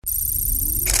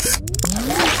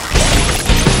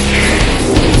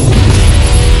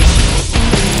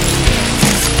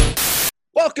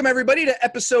Welcome, everybody, to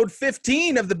episode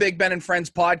 15 of the Big Ben and Friends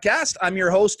podcast. I'm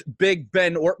your host, Big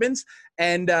Ben Ortmans,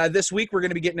 and this week we're going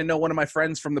to be getting to know one of my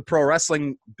friends from the pro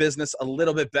wrestling business a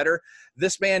little bit better.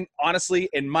 This man, honestly,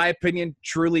 in my opinion,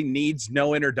 truly needs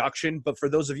no introduction, but for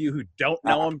those of you who don't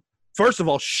know him, first of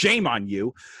all, shame on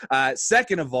you.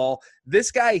 Second of all, this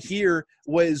guy here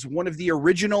was one of the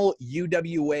original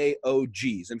UWA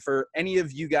OGs. And for any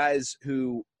of you guys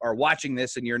who are watching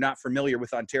this and you're not familiar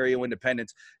with Ontario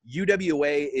Independence,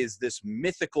 UWA is this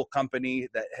mythical company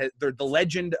that the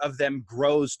legend of them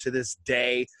grows to this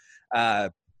day. I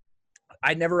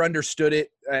never understood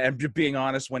it. I'm just being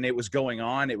honest, when it was going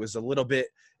on, it was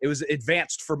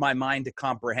advanced for my mind to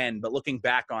comprehend, but looking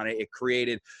back on it, it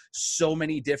created so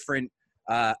many different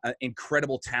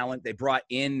incredible talent. They brought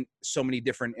in so many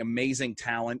different amazing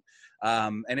talent.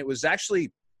 And it was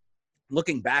actually,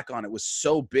 looking back on it, was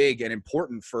so big and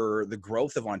important for the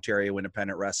growth of Ontario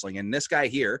independent wrestling. And this guy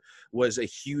here was a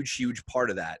huge, huge part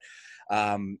of that.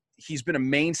 He's been a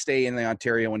mainstay in the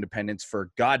Ontario independents for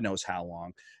God knows how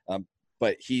long.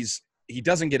 But he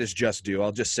doesn't get his just due.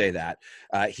 I'll just say that.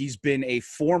 He's been a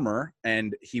former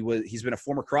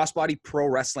crossbody pro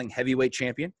wrestling heavyweight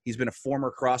champion. He's been a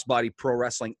former crossbody pro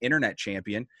wrestling internet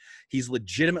champion. He's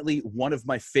legitimately one of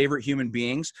my favorite human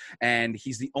beings, and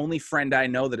he's the only friend I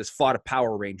know that has fought a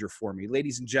Power Ranger for me.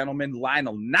 Ladies and gentlemen,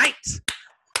 Lionel Knight.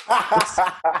 What's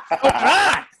going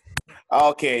on?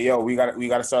 Okay, yo, we got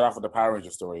to start off with the Power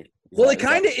Ranger story. Well,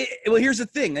 here's the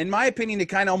thing. In my opinion, it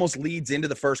kind of almost leads into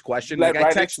the first question. Like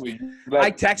I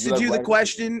texted you the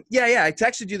question. Yeah, I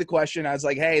texted you the question. I was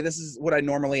like, hey, this is what I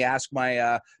normally ask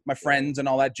my my friends and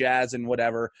all that jazz and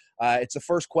whatever. It's the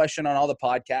first question on all the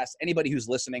podcasts. Anybody who's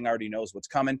listening already knows what's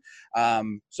coming.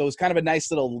 So it's kind of a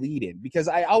nice little lead in, because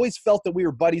I always felt that we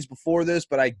were buddies before this,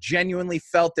 but I genuinely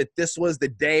felt that this was the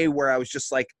day where I was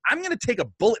just like, I'm going to take a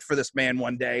bullet for this man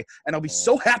one day, and I'll be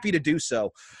so happy to do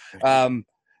so.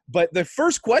 But the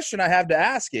first question I have to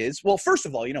ask is, well, first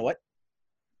of all, you know what?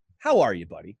 How are you,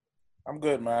 buddy? I'm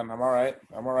good, man. I'm all right.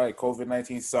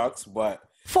 COVID-19 sucks, but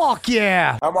fuck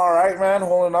yeah, I'm all right, man.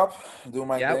 Holding up, doing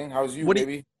my thing. How's you,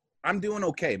 baby? I'm doing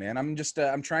okay, man. I'm just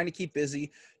I'm trying to keep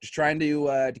busy, just trying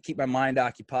to keep my mind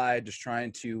occupied, just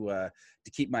trying to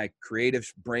keep my creative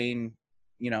brain,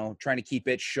 trying to keep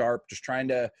it sharp, just trying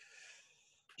to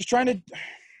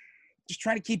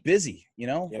keep busy,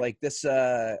 like this,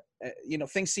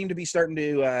 things seem to be starting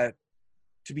to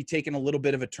be taking a little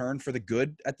bit of a turn for the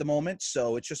good at the moment.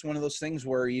 So it's just one of those things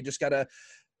where you just got to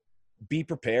be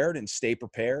prepared and stay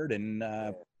prepared. And,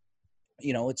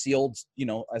 it's the old,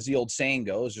 as the old saying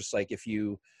goes, just like, if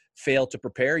you fail to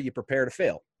prepare, you prepare to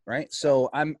fail. Right. So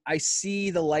I see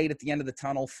the light at the end of the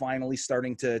tunnel finally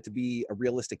starting to be a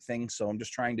realistic thing. So I'm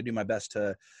just trying to do my best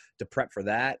to prep for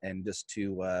that, and just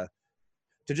to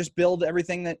just build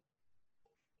everything that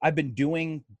I've been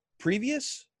doing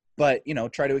previous, but,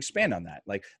 try to expand on that.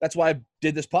 Like, that's why I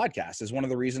did this podcast, is one of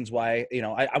the reasons why,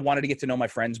 I wanted to get to know my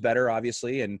friends better,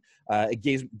 obviously. And it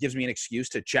gives me an excuse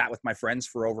to chat with my friends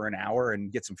for over an hour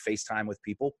and get some FaceTime with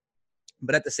people.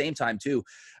 But at the same time too,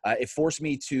 it forced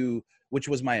me to, which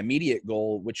was my immediate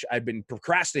goal, which I've been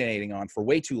procrastinating on for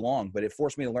way too long, but it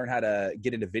forced me to learn how to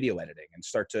get into video editing and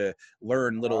start to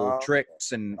learn little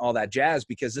tricks and all that jazz,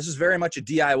 because this is very much a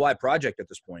DIY project at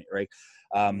this point, right?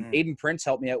 Aiden Prince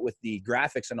helped me out with the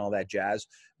graphics and all that jazz,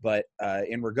 but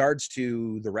in regards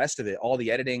to the rest of it, all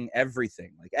the editing,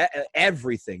 everything, like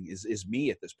everything is me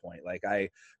at this point. Like, I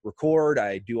record,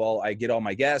 I get all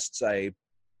my guests,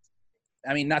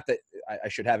 I mean, not that I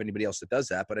should have anybody else that does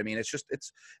that, but I mean,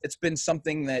 it's been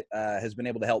something that has been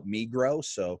able to help me grow.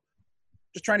 So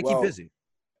just trying to keep busy.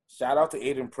 Shout out to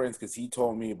Aiden Prince, because he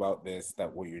told me about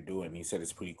what you're doing. He said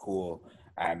it's pretty cool.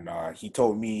 And he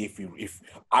told me if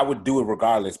I would do it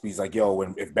regardless, but he's like, yo,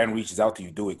 if Ben reaches out to you,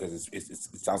 do it, because it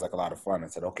sounds like a lot of fun. I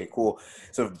said, okay, cool.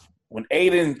 So when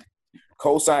Aiden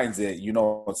co-signs it,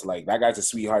 it's like, that guy's a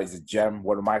sweetheart. He's a gem.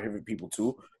 One of my favorite people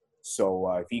too.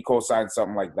 So if he co-signs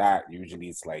something like that, usually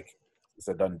it's like, it's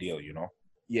a done deal,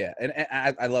 Yeah, and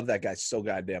I love that guy so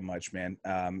goddamn much, man.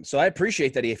 So I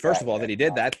appreciate that that he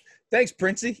did that. Thanks,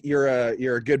 Princey. You're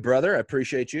a good brother. I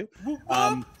appreciate you.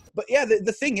 But yeah,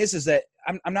 the thing is that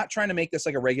I'm not trying to make this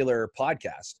like a regular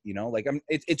podcast. Like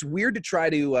it's weird to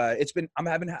try to.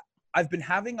 I've been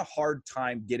having a hard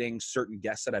time getting certain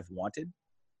guests that I've wanted.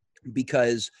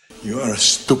 because you are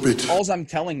stupid. All I'm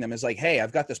telling them is like, hey,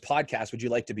 I've got this podcast. Would you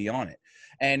like to be on it?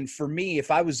 And for me, if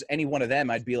I was any one of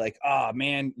them, I'd be like, oh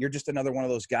man, you're just another one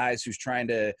of those guys who's trying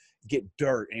to get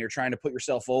dirt and you're trying to put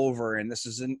yourself over. And this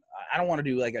isn't, I don't want to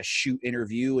do like a shoot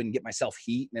interview and get myself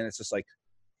heat. And it's just like,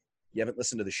 you haven't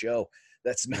listened to the show.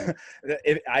 That's not,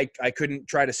 I couldn't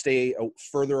try to stay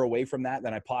further away from that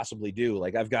than I possibly do.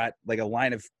 Like I've got like a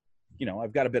line of,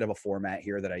 I've got a bit of a format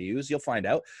here that I use. You'll find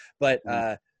out. But,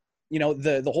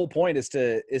 the whole point is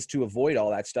to avoid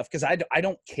all that stuff. Cause I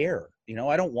don't care,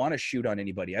 I don't want to shoot on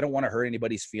anybody. I don't want to hurt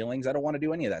anybody's feelings. I don't want to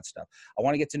do any of that stuff. I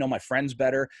want to get to know my friends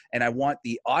better. And I want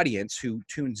the audience who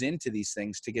tunes into these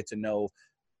things to get to know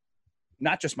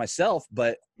not just myself,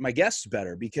 but my guests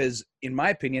better, because in my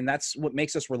opinion, that's what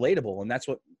makes us relatable. And that's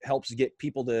what helps get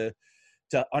people to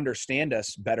understand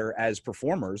us better as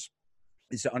performers,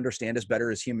 is to understand us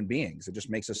better as human beings. It just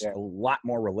makes us a lot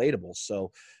more relatable.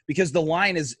 So, because the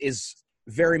line is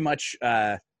very much,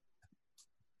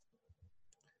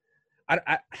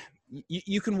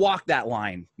 you can walk that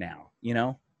line now,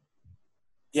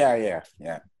 Yeah.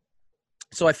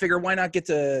 So I figure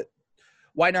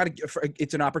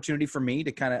it's an opportunity for me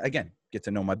to kind of, again, get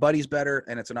to know my buddies better.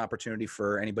 And it's an opportunity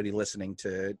for anybody listening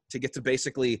to get to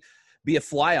basically be a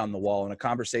fly on the wall in a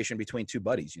conversation between two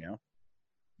buddies,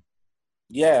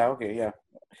 Yeah. Okay. Yeah.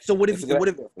 So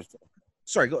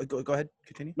sorry, go ahead.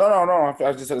 Continue. No.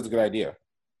 I just said it's a good idea.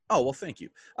 Oh, well, thank you.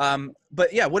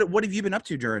 But yeah, what have you been up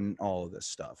to during all of this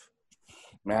stuff?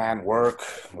 Man, work,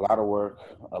 a lot of work,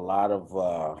 a lot of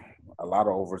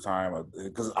overtime,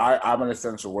 because I'm an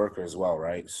essential worker as well,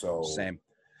 right? So same.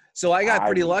 So I got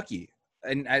pretty lucky,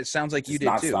 and it sounds like you did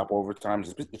too. Non-stop overtime.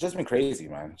 It's just been crazy,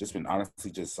 man. Just been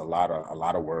honestly just a lot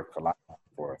of work, a lot of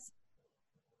forth.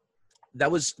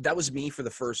 That was me for the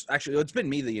first, actually, it's been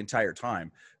me the entire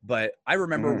time. But I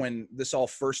remember when this all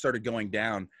first started going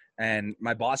down, and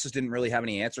my bosses didn't really have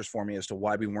any answers for me as to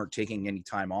why we weren't taking any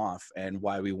time off and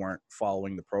why we weren't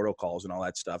following the protocols and all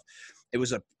that stuff. It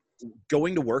was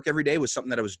going to work every day was something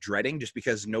that I was dreading, just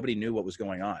because nobody knew what was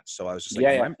going on. So I was just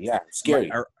like, scary.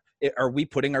 Are we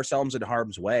putting ourselves in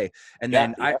harm's way? And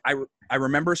then I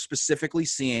remember specifically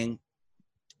seeing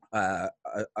a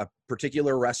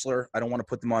particular wrestler. I don't want to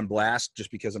put them on blast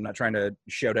just because I'm not trying to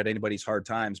shout at anybody's hard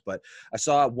times, but I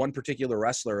saw one particular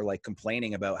wrestler like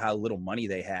complaining about how little money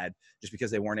they had just because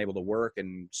they weren't able to work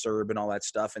and serve and all that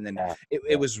stuff. And then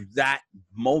it was that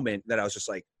moment that I was just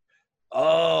like,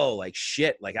 oh, like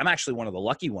shit, like I'm actually one of the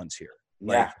lucky ones here.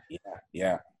 Like,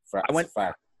 yeah.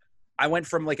 I went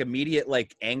from like immediate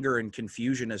like anger and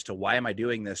confusion as to why am I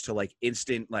doing this to like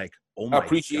instant like, oh my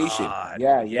appreciation. God.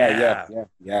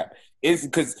 Yeah. It's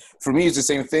because for me it's the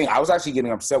same thing. I was actually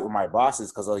getting upset with my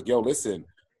bosses because I was like, yo, listen,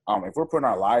 if we're putting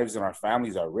our lives and our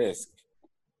families at risk,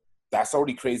 that's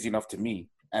already crazy enough to me.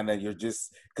 And then you're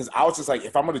just, because I was just like,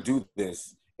 if I'm gonna do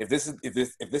this, if this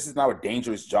is now a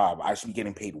dangerous job, I should be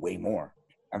getting paid way more.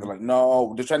 And they're like,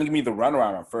 no, they're trying to give me the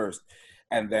runaround at first.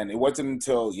 And then it wasn't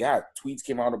until, tweets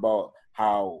came out about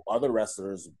how other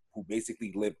wrestlers who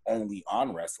basically live only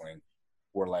on wrestling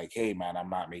were like, hey, man, I'm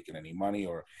not making any money.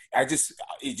 Or it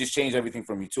just changed everything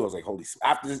for me, too. I was like, holy,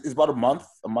 after it's about a month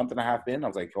and a half in, I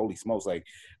was like, holy smokes, like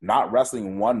not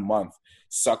wrestling 1 month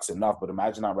sucks enough, but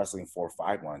imagine not wrestling 4 or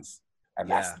 5 months.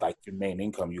 And that's like your main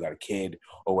income. You got a kid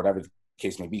or whatever the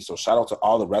case may be. So shout out to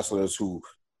all the wrestlers who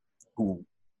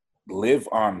live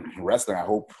on wrestling. I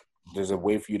hope there's a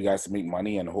way for you guys to make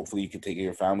money, and hopefully you can take care of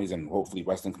your families, and hopefully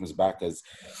wrestling comes back, because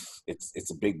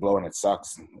it's a big blow and it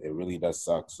sucks. It really does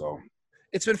suck. So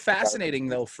it's been fascinating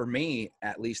though, for me,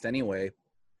 at least anyway.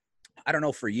 I don't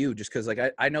know for you, just because like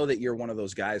I know that you're one of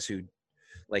those guys who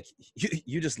like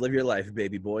you just live your life,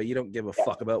 baby boy. You don't give a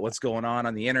fuck about what's going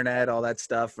on the internet, all that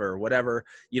stuff or whatever.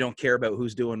 You don't care about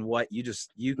who's doing what. You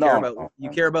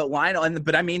care about Lionel,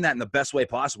 but I mean that in the best way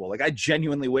possible. Like I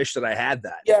genuinely wish that I had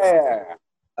that.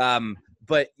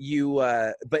 But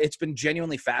it's been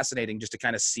genuinely fascinating just to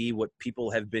kind of see what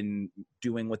people have been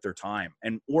doing with their time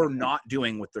or not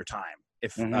doing with their time.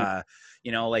 If,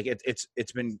 like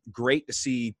it's been great to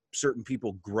see certain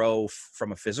people grow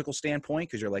from a physical standpoint.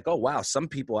 Cause you're like, oh wow, some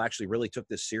people actually really took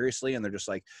this seriously and they're just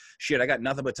like, shit, I got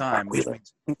nothing but time.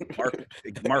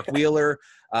 Mark Wheeler.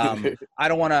 I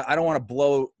don't want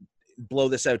to blow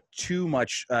this out too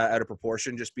much out of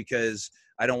proportion, just because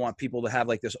I don't want people to have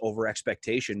like this over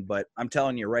expectation. But I'm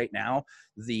telling you right now,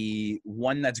 the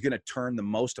one that's going to turn the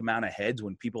most amount of heads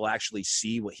when people actually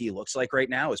see what he looks like right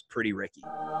now is Pretty Ricky.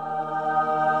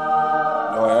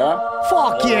 Oh yeah?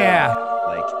 Fuck yeah!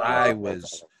 Like I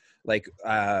was like,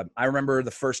 I remember the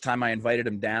first time I invited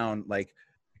him down, like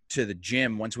to the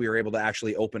gym once we were able to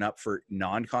actually open up for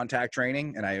non-contact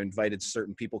training, and I invited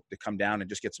certain people to come down and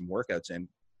just get some workouts in.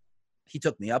 He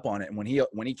took me up on it, and when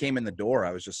he came in the door,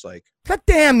 I was just like, God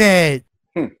damn it.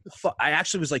 I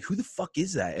actually was like, who the fuck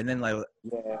is that? And then like,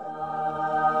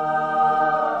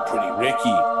 pretty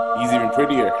Ricky. He's even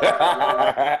prettier.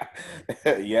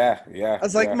 Yeah. I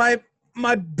was like,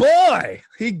 my boy,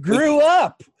 he grew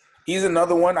up. He's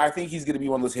another one. I think he's gonna be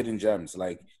one of those hidden gems.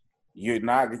 Like,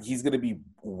 he's gonna be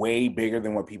way bigger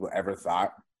than what people ever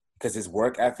thought, because his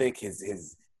work ethic,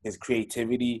 his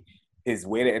creativity, his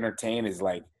way to entertain is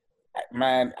like,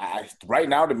 man, right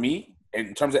now to me,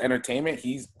 in terms of entertainment,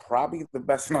 he's probably the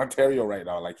best in Ontario right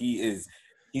now. Like, he's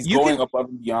going above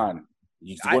and beyond.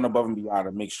 He's going above and beyond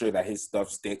to make sure that his stuff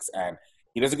sticks, and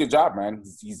he does a good job, man.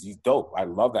 He's dope. I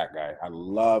love that guy.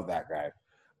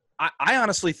 I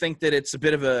honestly think that it's a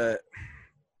bit of a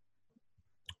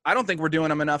 – I don't think we're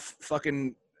doing him enough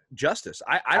fucking justice.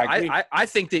 I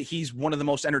think that he's one of the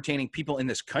most entertaining people in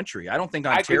this country. I don't think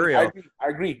Ontario – I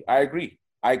agree.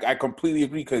 I completely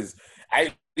agree, because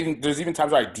there's even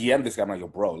times where I DM this guy. I'm like, yo,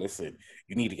 bro, listen,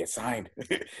 you need to get signed.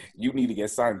 You need to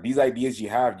get signed. These ideas you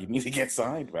have, you need to get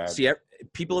signed, man. See,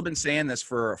 people have been saying this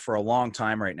for a long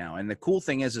time right now. And the cool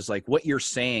thing is like what you're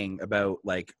saying about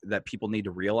like that people need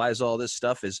to realize all this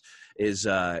stuff is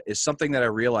something that I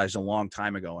realized a long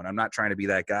time ago. And I'm not trying to be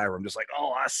that guy where I'm just like,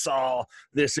 oh, I saw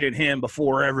this in him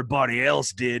before everybody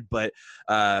else did. But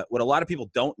what a lot of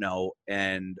people don't know,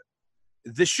 and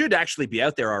this should actually be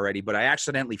out there already, but I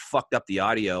accidentally fucked up the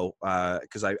audio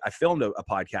because I filmed a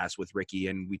podcast with Ricky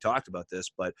and we talked about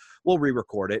this, but we'll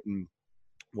re-record it and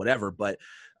whatever. But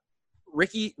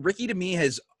Ricky to me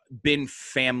has been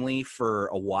family for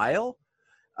a while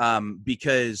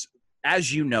because,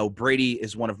 as you know, Brady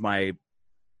is one of my,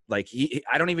 like,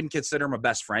 I don't even consider him a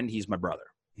best friend. He's my brother.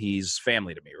 He's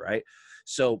family to me, right?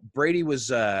 So Brady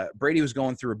was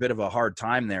going through a bit of a hard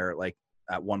time there, like,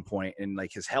 at one point, and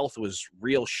like his health was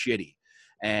real shitty,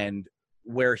 and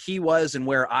where he was and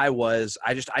where I was,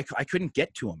 I couldn't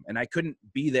get to him, and I couldn't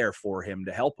be there for him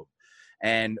to help him.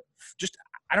 And just,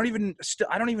 I don't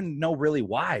even know really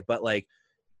why, but like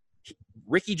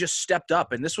Ricky just stepped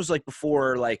up, and this was like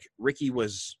before like Ricky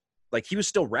was like, he was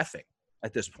still reffing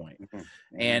at this point.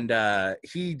 And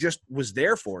he just was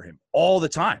there for him all the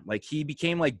time. Like he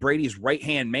became like Brady's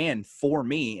right-hand man for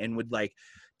me, and would like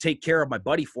take care of my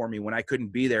buddy for me when I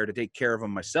couldn't be there to take care of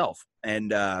him myself.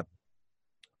 And I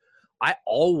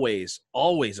always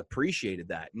appreciated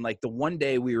that. And like the one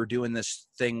day we were doing this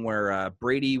thing where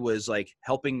Brady was like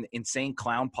helping Insane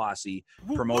Clown Posse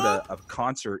promote a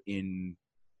concert in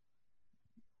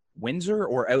Windsor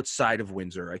or outside of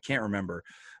Windsor. I can't remember,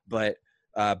 but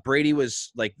Brady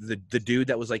was like the dude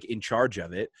that was like in charge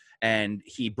of it. And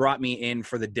he brought me in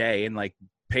for the day and like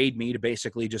paid me to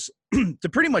basically just to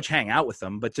pretty much hang out with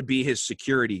him, but to be his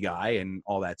security guy and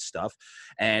all that stuff.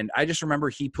 And I just remember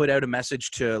he put out a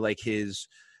message to like the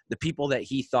people that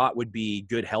he thought would be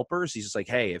good helpers. He's just like,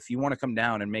 hey, if you want to come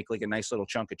down and make like a nice little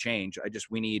chunk of change,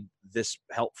 we need this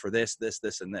help for this,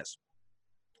 and this.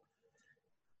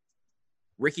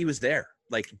 Ricky was there,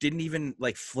 like didn't even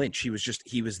like flinch. He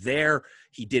was there.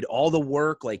 He did all the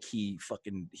work. Like he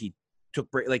took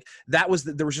break. Like that was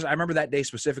I remember that day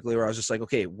specifically where I was just like,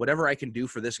 okay, whatever I can do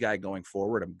for this guy going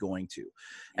forward, I'm going to.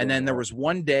 And then there was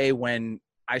one day when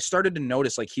I started to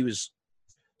notice like he was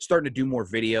starting to do more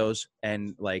videos,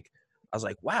 and like I was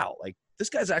like, wow, like this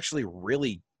guy's actually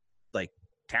really like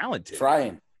talented.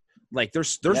 Trying. Like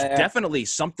there's definitely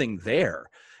something there.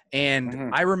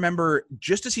 And I remember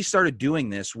just as he started doing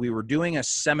this, we were doing a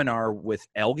seminar with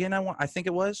Elgin, I think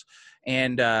it was,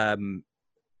 and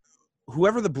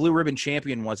whoever the blue ribbon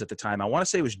champion was at the time, I want to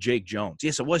say it was Jake Jones.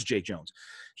 Yes, it was Jake Jones.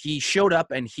 He showed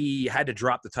up and he had to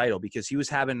drop the title because he was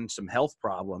having some health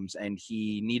problems and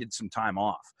he needed some time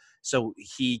off. So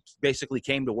he basically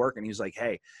came to work and he was like,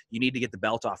 hey, you need to get the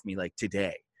belt off me like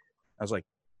today. I was like,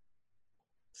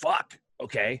 fuck,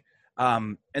 okay.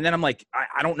 And then I'm like,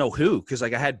 I don't know who, because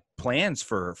like I had plans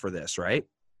for this, right?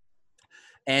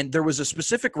 And there was a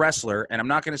specific wrestler, and I'm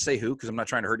not going to say who because I'm not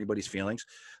trying to hurt anybody's feelings,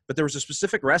 but there was a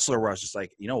specific wrestler where I was just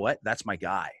like, you know what? That's my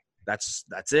guy. That's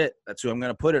it. That's who I'm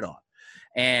going to put it on.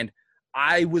 And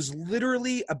I was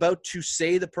literally about to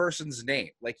say the person's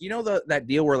name. Like, you know, that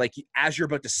deal where like as you're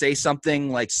about to say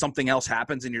something, like something else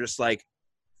happens and you're just like,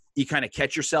 you kind of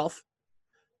catch yourself.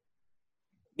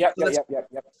 Yep.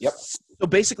 So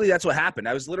basically that's what happened.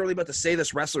 I was literally about to say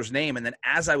this wrestler's name. And then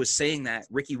as I was saying that,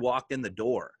 Ricky walked in the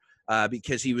door.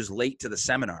 Because he was late to the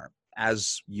seminar,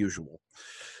 as usual.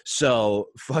 So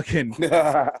fucking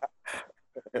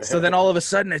 – so then all of a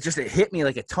sudden it hit me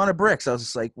like a ton of bricks. I was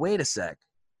just like, wait a sec.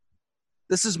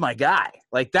 this is my guy.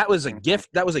 Like, that was a gift.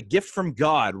 That was a gift from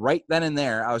God right then and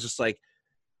there. I was just like,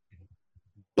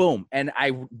 boom. And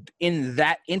in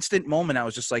that instant moment, I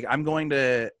was just like, I'm going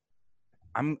to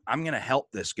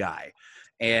help this guy.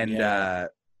 And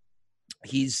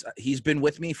he's been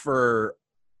with me for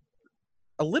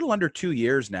a little under 2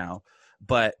 years now,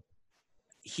 but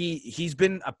he's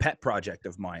been a pet project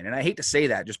of mine. And I hate to say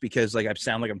that just because like I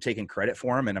sound like I'm taking credit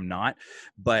for him, and I'm not,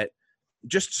 but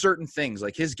just certain things,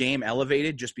 like his game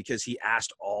elevated just because he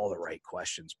asked all the right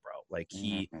questions, bro. Like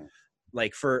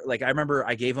I remember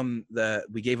we gave him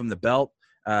the belt.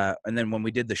 And then when we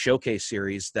did the showcase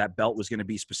series, that belt was going to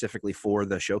be specifically for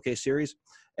the showcase series.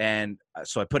 And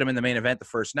so I put him in the main event the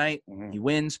first night. He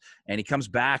wins and he comes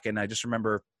back. And I just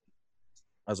remember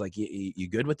I was like, you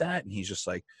good with that? And he's just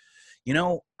like,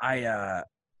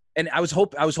 and I was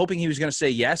hoping he was going to say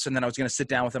yes. And then I was going to sit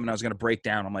down with him and I was going to break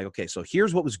down. I'm like, okay, so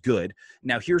here's what was good.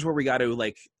 Now here's where we got to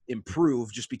like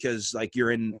improve, just because like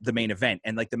you're in the main event,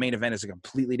 and like the main event is a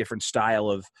completely different style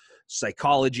of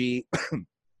psychology.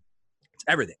 It's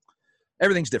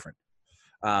everything's different.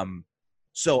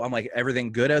 So I'm like,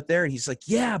 everything good out there? And he's like,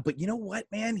 yeah, but you know what,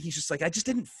 man? He's just like, I just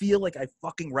didn't feel like I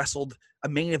fucking wrestled a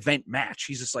main event match.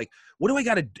 He's just like, what do I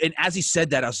got to, and as he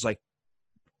said that, I was like,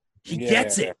 he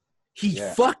gets it. He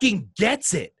fucking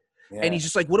gets it. Yeah. And he's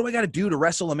just like, what do I got to do to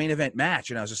wrestle a main event match?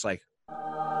 And I was just like,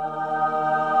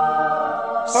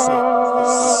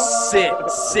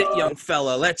 sit, young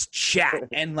fella. Let's chat.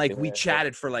 And like, we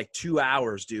chatted for like 2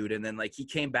 hours, dude. And then like, he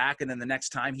came back, and then the next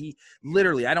time he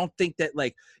literally, I don't think that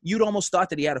like, you'd almost thought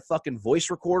that he had a fucking voice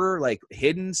recorder, like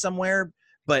hidden somewhere.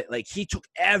 But like, he took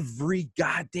every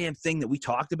goddamn thing that we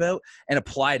talked about and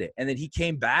applied it. And then he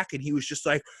came back and he was just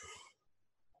like,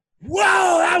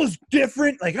 wow, that was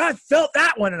different. Like, I felt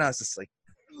that one. And I was just like,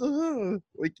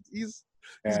 like he's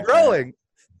growing.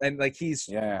 And like, he's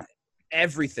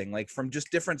everything, like from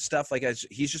just different stuff. Like,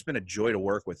 he's just been a joy to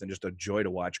work with and just a joy to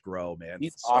watch grow, man.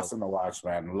 He's awesome to watch,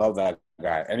 man. Love that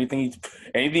guy. Anything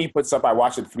he puts up, I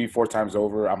watch it 3-4 times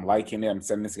over. I'm liking it. I'm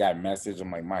sending this guy a message. I'm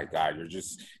like, my God,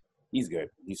 he's good.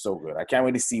 He's so good. I can't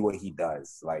wait to see what he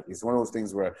does. Like, it's one of those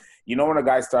things where, when a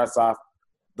guy starts off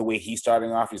the way he's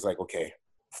starting off, he's like, okay,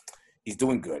 he's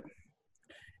doing good.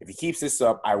 If he keeps this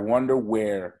up, I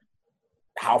wonder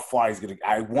how far he's going to –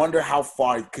 I wonder how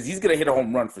far – because he's going to hit a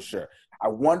home run for sure. I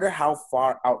wonder how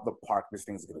far out the park this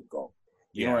thing's going to go.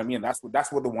 You know what I mean? That's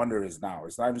what the wonder is now.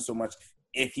 It's not even so much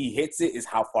if he hits it, is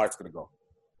how far it's going to go.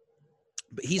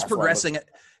 But he's progressing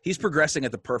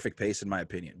at the perfect pace, in my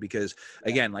opinion, because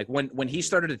again, like when he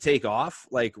started to take off,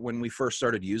 like when we first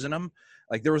started using him,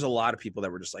 like there was a lot of people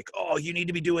that were just like, oh, you need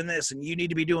to be doing this and you need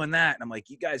to be doing that. And I'm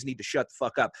like, you guys need to shut the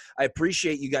fuck up. I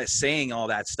appreciate you guys saying all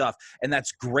that stuff. And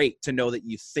that's great to know that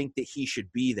you think that he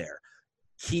should be there.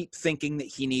 Keep thinking that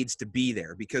he needs to be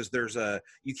there, because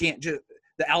you can't just,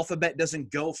 the alphabet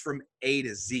doesn't go from A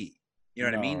to Z. You know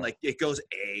what I mean? Like, it goes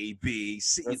A, B,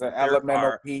 C. There's an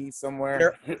elemental P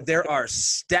somewhere. There are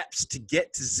steps to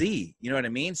get to Z. You know what I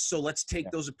mean? So let's take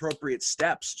those appropriate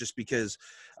steps, just because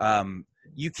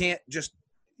you can't just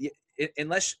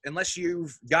unless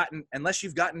you've gotten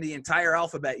the entire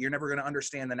alphabet, you're never going to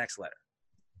understand the next letter.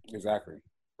 Exactly.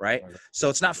 Right. So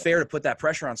it's not fair to put that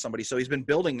pressure on somebody. So he's been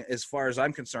building, as far as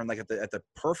I'm concerned, like at the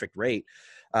perfect rate.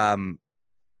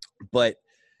 But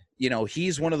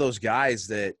he's one of those guys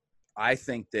that I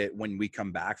think that when we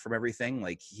come back from everything,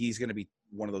 like, he's going to be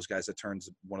one of those guys that turns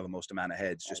one of the most amount of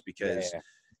heads, just because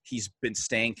he's been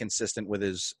staying consistent with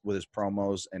his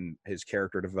promos and his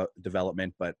character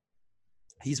development. But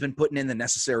he's been putting in the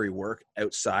necessary work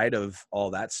outside of all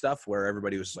that stuff, where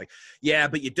everybody was like, yeah,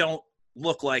 but you don't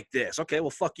look like this. Okay, well,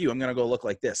 fuck you. I'm going to go look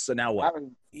like this. So now what?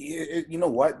 You know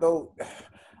what, though?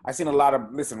 I've seen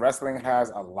wrestling has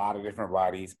a lot of different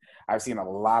bodies. I've seen a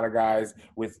lot of guys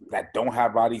that don't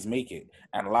have bodies make it,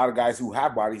 and a lot of guys who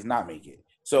have bodies not make it.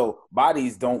 So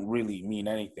bodies don't really mean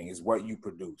anything. It's what you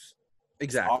produce.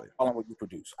 Exactly. It's all on what you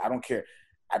produce. I don't care.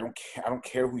 I don't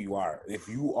care who you are. If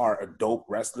you are a dope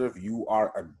wrestler, if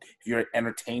you're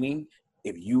entertaining,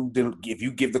 if you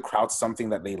give the crowd something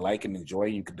that they like and enjoy,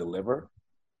 you can deliver.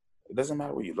 It doesn't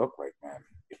matter what you look like, man.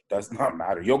 It does not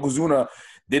matter. Yokozuna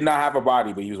did not have a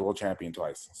body, but he was world champion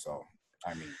twice. So,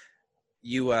 I mean,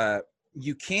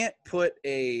 you can't put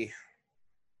you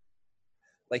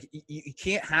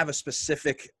can't have a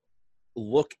specific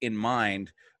look in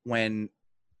mind when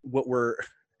what we're,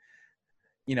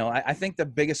 I think the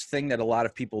biggest thing that a lot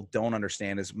of people don't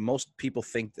understand is most people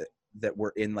think that we're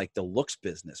in like the looks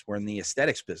business. We're in the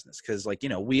aesthetics business. Cause like,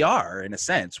 we are, in a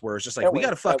sense, where it's just like, we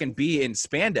got to fucking be in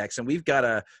spandex and we've got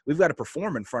to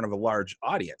perform in front of a large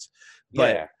audience.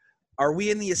 But are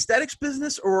we in the aesthetics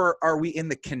business or are we in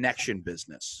the connection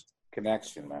business?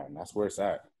 Connection, man. That's where it's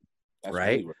at. That's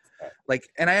right. Really where it's at. Like,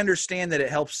 and I understand that it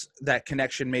helps that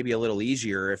connection maybe a little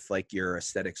easier if like your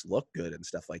aesthetics look good and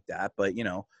stuff like that. But you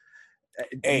know,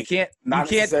 you can't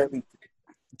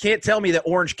tell me that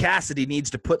Orange Cassidy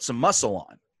needs to put some muscle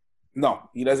on.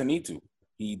 No, he doesn't need to.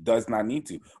 He does not need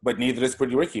to. But neither does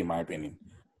Pretty Ricky, in my opinion.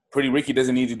 Pretty Ricky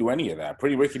doesn't need to do any of that.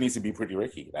 Pretty Ricky needs to be Pretty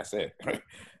Ricky. That's it.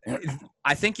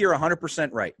 I think you're 100%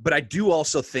 right. But I do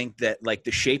also think that like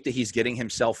the shape that he's getting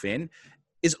himself in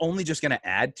is only just going to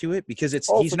add to it because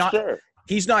he's not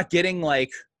getting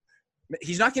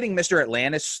Mr.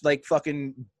 Atlantis like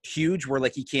fucking huge where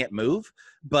like he can't move,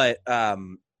 but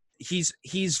he's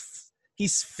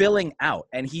filling out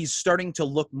and he's starting to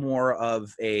look more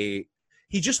of he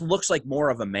just looks like more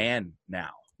of a man now.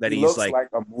 That he looks like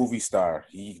a movie star.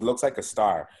 He looks like a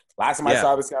star. Last time I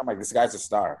saw this guy, I'm like, this guy's a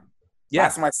star. Yeah.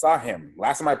 Last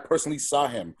time I personally saw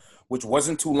him, which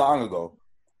wasn't too long ago,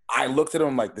 I looked at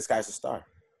him like, this guy's a star.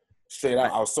 Straight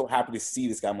out. I was so happy to see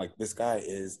this guy. I'm like, this guy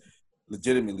is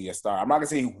legitimately a star. I'm not going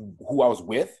to say who I was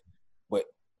with, but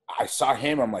I saw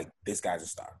him. I'm like, this guy's a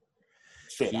star.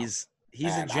 Straight out. He's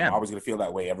a gem. I'm always going to feel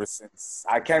that way ever since.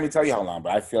 I can't even tell you how long,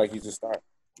 but I feel like he's a star.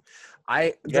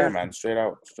 Man, straight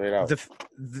out.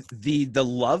 The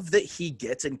love that he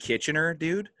gets in Kitchener,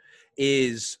 dude,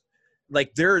 is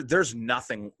like there's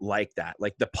nothing like that.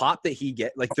 Like the pop that he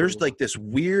get, like there's like this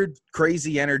weird,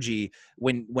 crazy energy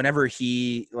whenever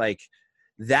he like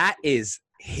that is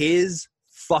his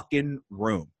fucking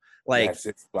room. Like that's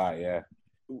his spot, yeah.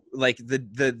 Like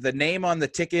the name on the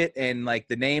ticket and like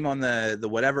the name on the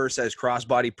whatever says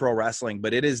Crossbody Pro Wrestling,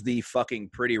 but it is the fucking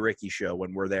Pretty Ricky show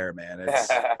when we're there, man. It's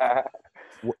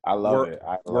I love it.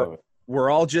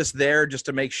 We're all just there just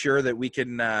to make sure that we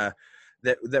can that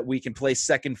we can play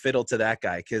second fiddle to that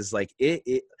guy because like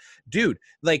it dude,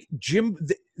 like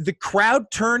the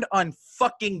crowd turned on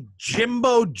fucking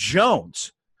Jimbo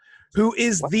Jones, who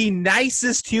is the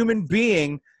nicest human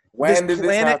being this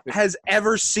planet has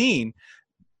ever seen.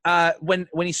 When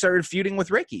he started feuding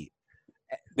with Ricky,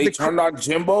 they turned on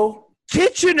Jimbo.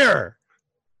 Kitchener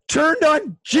turned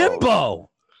on Jimbo. Oh.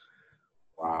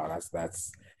 Wow,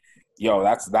 that's an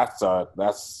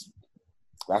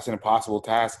impossible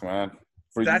task, man.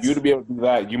 For you to be able to do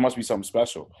that, you must be something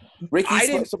special. Ricky's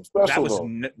something special.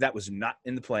 That was not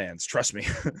in the plans. Trust me,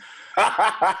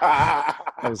 that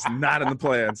was not in the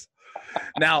plans.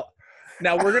 Now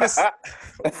we're gonna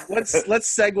let's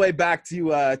segue back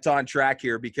to on track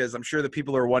here because I'm sure that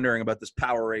people are wondering about this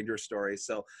Power Ranger story.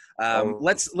 So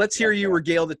let's hear you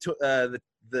regale the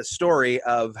story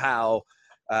of how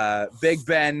Big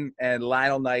Ben and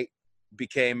Lionel Knight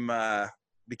became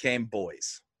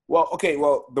boys. Well, okay.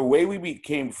 Well, the way we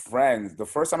became friends, the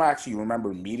first time I actually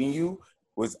remember meeting you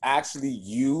was actually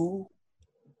you.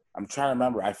 I'm trying to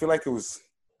remember. I feel like it was.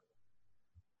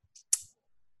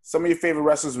 Some of your favorite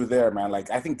wrestlers were there, man. Like,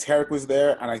 I think Tarek was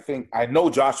there, and I know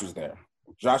Josh was there.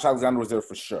 Josh Alexander was there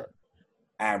for sure.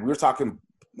 And we were talking,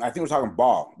 I think we were talking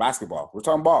basketball. We were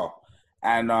talking ball.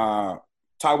 And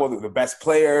talking about the best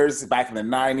players back in the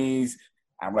 90s.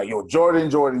 I'm like, yo, Jordan.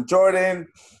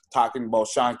 Talking about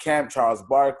Sean Kemp, Charles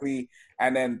Barkley.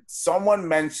 And then someone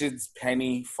mentions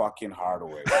Penny fucking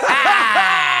Hardaway.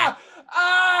 Oh,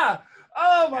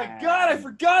 my God. I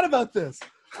forgot about this.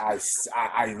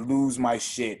 I lose my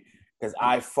shit because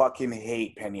I fucking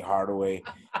hate Penny Hardaway.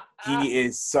 He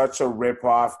is such a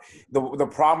ripoff. The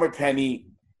problem with Penny,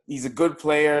 he's a good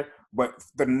player, but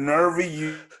the nerve of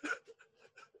you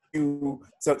to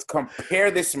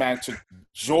compare this man to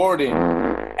Jordan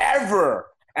ever.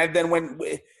 And then when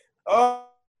it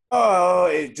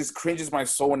just cringes my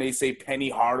soul when they say Penny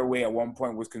Hardaway at one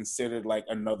point was considered like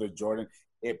another Jordan.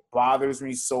 It bothers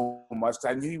me so much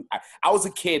because I was a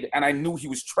kid and I knew he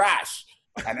was trash.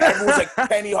 And everyone was like,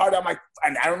 Penny Hardaway. I'm like,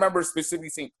 and I remember specifically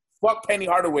saying, fuck Penny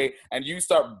Hardaway. And you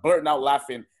start blurting out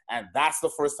laughing. And that's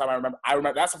the first time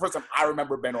that's the first time I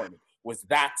remember Ben Ortman was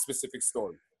that specific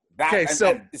story. And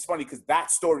it's funny because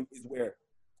that story is where.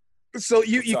 So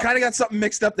you kind of got something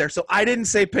mixed up there. So I didn't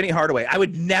say Penny Hardaway. I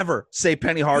would never say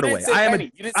Penny Hardaway.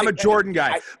 I'm a Jordan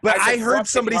guy. But I heard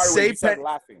somebody say Penny.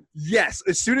 Yes.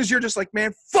 As soon as you're just like,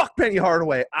 man, fuck Penny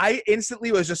Hardaway. I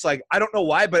instantly was just like, I don't know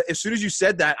why, but as soon as you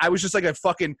said that, I was just like I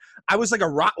was like a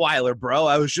Rottweiler, bro.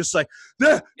 I was just like,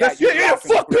 fuck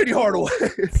Penny Hardaway.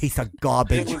 Piece of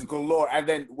garbage. It was galore. And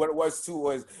then what it was too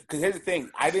was, because here's the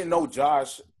thing, I didn't know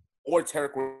Josh or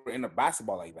Tarek were into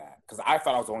basketball like that because I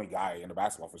thought I was the only guy into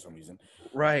basketball for some reason.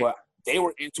 Right. But they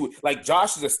were into it. Like,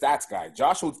 Josh is a stats guy.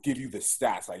 Josh will give you the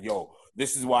stats. Like, yo,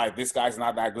 this is why this guy's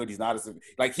not that good. He's not as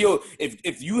 – like,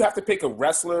 if you have to pick a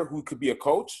wrestler who could be a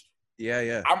coach,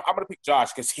 Yeah. I'm gonna pick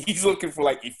Josh because he's looking for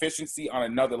like efficiency on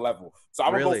another level. So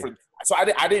I'm gonna go for. So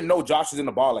I didn't know Josh was in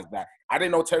the ball like that. I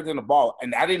didn't know Terry was in the ball,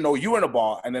 and I didn't know you were in the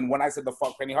ball. And then when I said the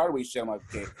fuck Penny Hardaway shit, I'm like,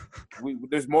 okay,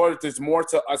 there's more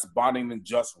to us bonding than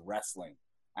just wrestling.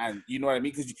 And you know what I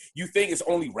mean? Because you think it's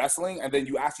only wrestling, and then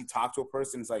you actually talk to a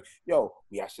person. It's like, yo,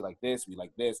 we actually like this. We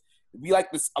like this. We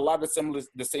like this. A lot of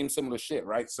the same similar shit,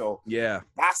 right? So yeah,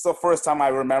 that's the first time I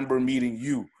remember meeting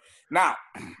you. Now,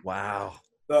 wow.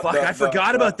 I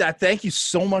forgot about that. Thank you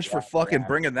so much for fucking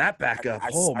bringing that back up.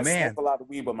 I smoke a lot of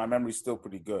weed, but my memory's still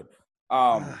pretty good.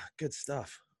 Good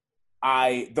stuff.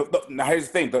 Now here's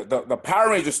the thing: the Power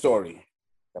Ranger story.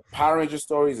 The Power Ranger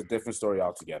story is a different story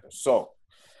altogether. So,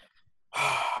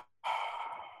 how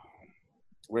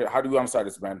do you want to start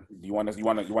this, man? Do you want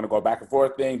to go back and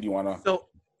forth thing? Do you want to? So,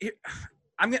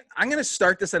 I'm gonna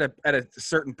start this at a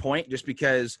certain point, just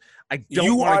because I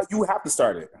don't. You have to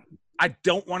start it. I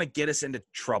don't want to get us into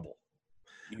trouble.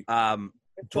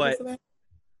 But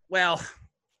well,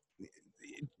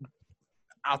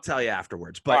 I'll tell you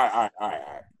afterwards. But all right.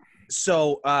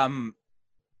 So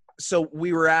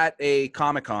we were at a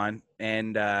Comic-Con,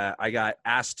 and I got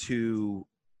asked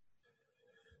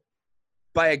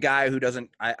by a guy who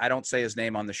I don't say his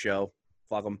name on the show.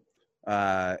 Fuck him.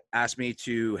 Asked me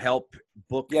to help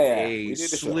book a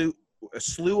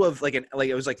slew of like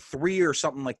it was like 3 or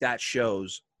something like that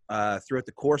shows throughout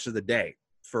the course of the day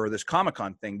for this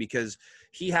Comic-Con thing, because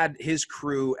he had his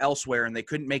crew elsewhere and they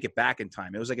couldn't make it back in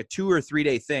time. It was like a 2 or 3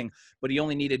 day thing, but he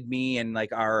only needed me and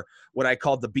like what I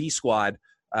called the B squad,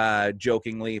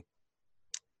 jokingly,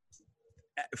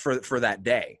 for that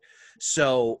day.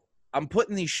 So I'm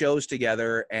putting these shows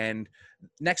together, and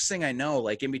next thing I know,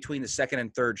 like in between the second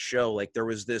and third show, like there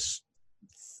was this.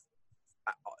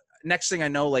 Next thing I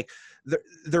know, like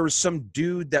there was some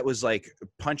dude that was like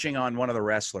punching on one of the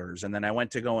wrestlers, and then I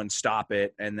went to go and stop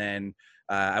it, and then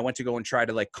I went to go and try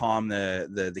to like calm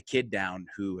the kid down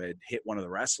who had hit one of the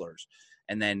wrestlers,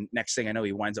 and then next thing I know,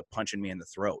 he winds up punching me in the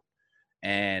throat,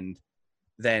 and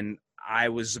then I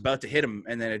was about to hit him,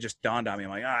 and then it just dawned on me.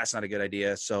 I'm like, that's not a good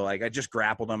idea. So like I just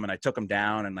grappled him and I took him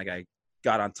down, and like I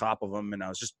got on top of him, and I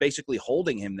was just basically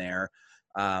holding him there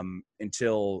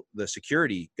until the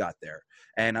security got there.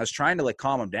 And I was trying to like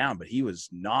calm him down, but he was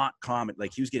not calm.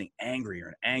 Like he was getting angrier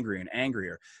and angrier and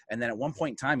angrier. And then at one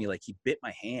point in time, he bit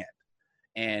my hand,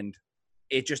 and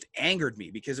it just angered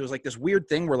me because it was like this weird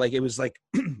thing where like, it was like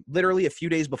literally a few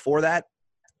days before that,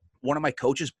 one of my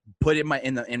coaches put in my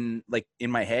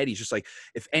head, he's just like,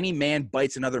 if any man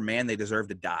bites another man, they deserve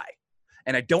to die.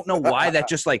 And I don't know why that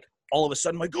just like all of a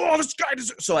sudden, like, oh, this guy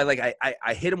deserves. So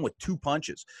I hit him with 2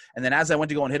 punches. And then as I went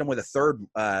to go and hit him with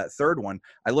a third one,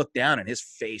 I looked down and his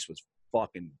face was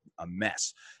fucking a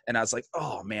mess. And I was like,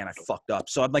 oh man, I fucked up.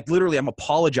 So I'm like, literally, I'm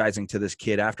apologizing to this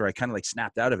kid after I kind of like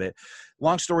snapped out of it.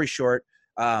 Long story short,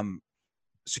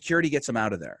 security gets him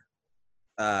out of there.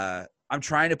 I'm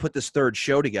trying to put this third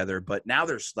show together, but now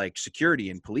there's like security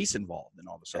and police involved and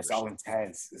all this other stuff.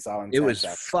 It's all intense. It was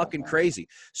fucking crazy.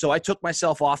 So I took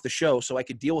myself off the show so I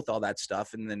could deal with all that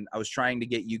stuff. And then I was trying to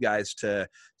get you guys to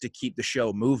keep the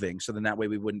show moving. So then that way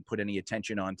we wouldn't put any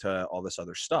attention onto all this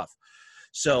other stuff.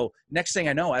 So next thing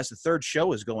I know, as the third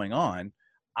show is going on,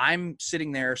 I'm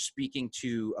sitting there speaking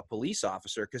to a police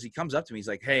officer because he comes up to me. He's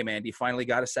like, hey man, do you finally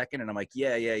got a second? And I'm like,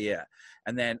 yeah.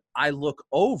 And then I look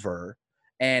over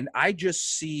and I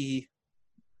just see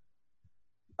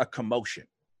a commotion.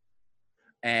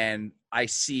 And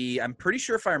I'm pretty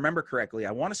sure if I remember correctly,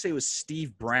 I want to say it was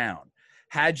Steve Brown,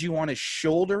 had you on his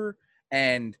shoulder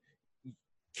and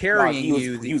carrying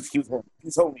you. He was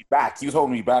holding me back. He was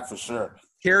holding me back for sure.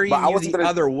 Carrying you the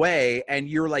other way, and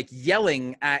you're like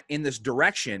yelling in this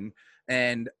direction.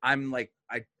 And I'm like,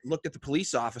 I looked at the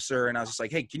police officer and I was just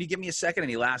like, hey, can you give me a second?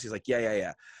 And he laughs. He's like,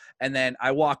 yeah. And then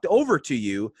I walked over to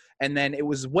you, and then it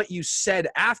was what you said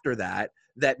after that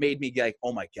made me like,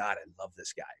 oh my God, I love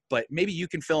this guy. But maybe you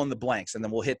can fill in the blanks, and then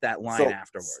we'll hit that line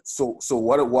afterwards. So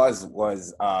what it was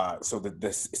so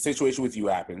the situation with you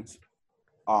happens.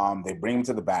 They bring him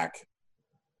to the back.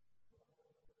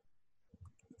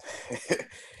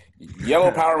 Yellow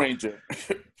Power Ranger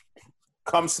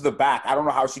comes to the back. I don't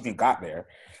know how she even got there.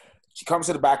 She comes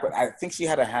to the back, but I think she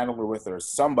had a handler with her.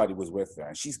 Somebody was with her,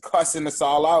 and she's cussing us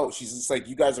all out. She's just like,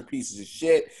 you guys are pieces of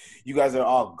shit. You guys are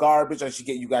all garbage. I should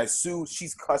get you guys sued.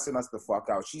 She's cussing us the fuck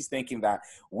out. She's thinking that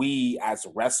we, as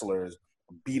wrestlers,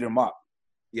 beat him up.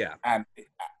 Yeah. And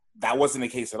that wasn't the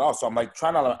case at all. So I was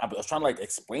trying to like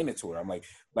explain it to her. I'm like,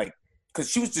 because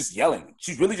she was just yelling.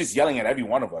 She's really just yelling at every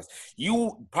one of us.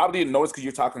 You probably didn't notice because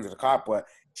you're talking to the cop, but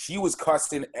she was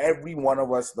cussing every one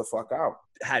of us the fuck out.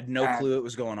 Had no clue what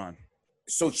was going on.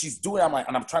 so she's doing. I'm like,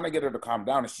 and I'm trying to get her to calm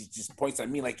down, and she just points at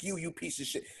me like, you piece of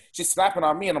shit. She's snapping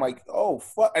on me, and I'm like, oh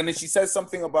fuck. And then she says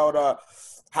something about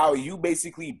how you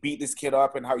basically beat this kid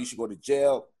up and how you should go to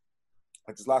jail.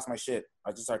 I just lost my shit.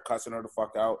 I just started cussing her the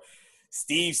fuck out.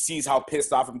 Steve sees how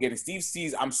pissed off I'm getting. Steve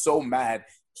sees I'm so mad.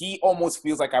 He almost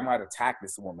feels like I might attack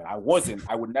this woman. I wasn't.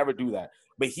 I would never do that.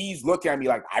 But he's looking at me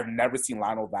like I've never seen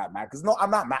Lionel that mad. Because no,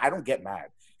 I'm not mad. I don't get mad.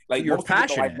 Like You're most people know,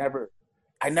 passionate.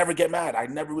 I never get mad. I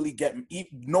never really get.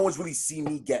 No one's really seen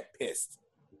me get pissed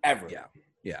ever.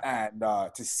 Yeah. And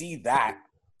to see that,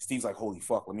 Steve's like, holy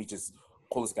fuck, let me just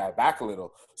pull this guy back a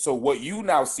little. So what you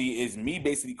now see is me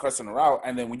basically cussing her out.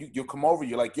 And then when you come over,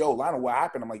 you're like, yo, Lionel, what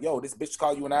happened? I'm like, yo, this bitch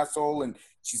called you an asshole. And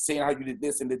she's saying how you did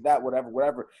this and did that,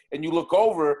 whatever. And you look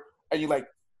over and you're like,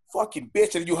 fucking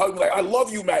bitch. And you hug me like, I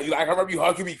love you, man. You're like, I remember you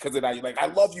hugging me because of that. You're like, I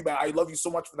love you, man. I love you so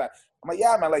much for that. I'm like,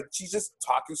 yeah, man. Like, she's just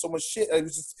talking so much shit. It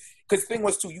was just, because the thing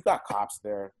was, too, you got cops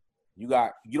there. You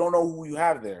don't know who you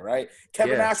have there, right?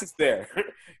 Kevin Nash was there.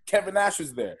 Kevin Nash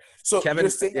was there. So you're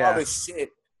saying all this shit.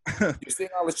 You're saying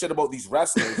all this shit about these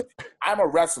wrestlers. I'm a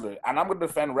wrestler, and I'm going to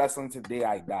defend wrestling to the day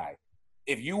I die.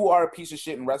 If you are a piece of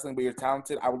shit in wrestling but you're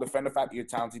talented, I will defend the fact that you're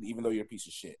talented even though you're a piece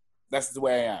of shit. That's the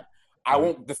way I am. I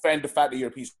won't defend the fact that you're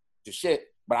a piece of shit,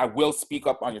 but I will speak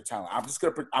up on your talent.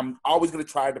 I'm always going to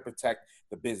try to protect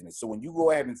the business. So when you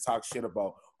go ahead and talk shit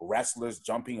about wrestlers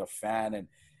jumping a fan, and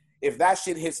if that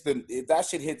shit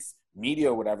hits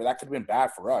media or whatever, that could have been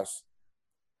bad for us.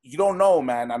 You don't know,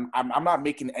 man. I'm not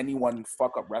making anyone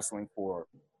fuck up wrestling for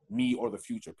me or the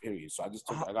future, period. So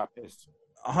I got pissed.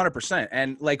 100%.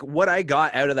 And like what I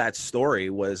got out of that story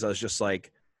was I was just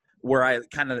like, where I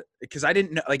kind of, because I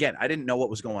didn't know what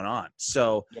was going on.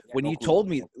 So when you told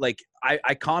me, like,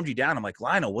 I calmed you down. I'm like,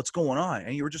 Lionel, what's going on?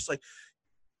 And you were just like,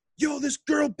 yo, this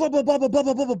girl, blah, blah, blah, blah, blah,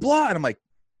 blah, blah, blah, blah. And I'm like,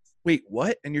 wait,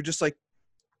 what? And you're just like,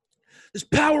 this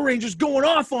Power Ranger's going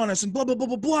off on us and blah, blah, blah,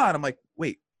 blah, blah. And I'm like,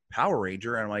 wait, Power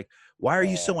Ranger? And I'm like, why are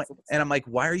you so, and I'm like,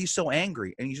 why are you so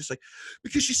angry? And he's just like,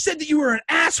 because she said that you were an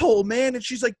asshole, man. And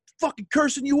she's like fucking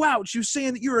cursing you out. She was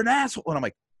saying that you're an asshole. And I'm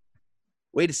like,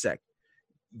 wait a sec.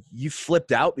 You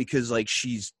flipped out because like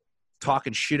she's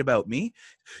talking shit about me?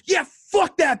 Yeah,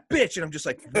 fuck that bitch. And I'm just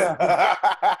like,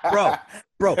 bro.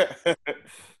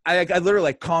 I literally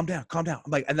like, calm down. I'm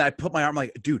like, and then I put my arm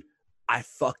like, dude, I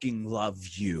fucking love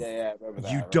you. Yeah,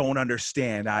 you don't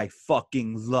understand. I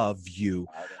fucking love you.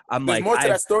 I'm There's like, more to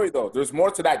that story though. There's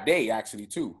more to that day actually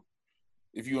too,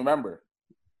 if you remember.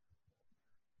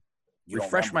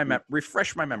 Refresh my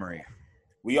memory.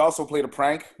 We also played a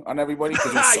prank on everybody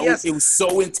because it was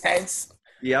so intense.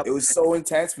 Yep. It was so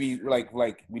intense. We like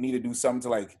we need to do something to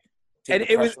like take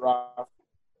the pressure off.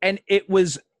 And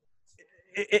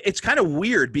it's kind of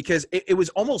weird because it was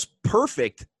almost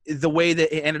perfect the way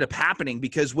that it ended up happening,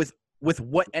 because with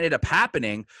what ended up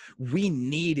happening, we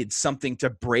needed something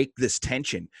to break this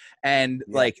tension. And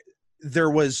like there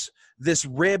was this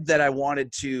rib that I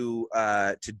wanted to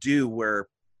do where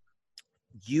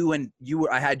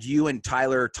I had you and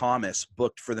Tyler Thomas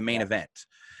booked for the main event.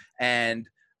 And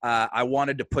I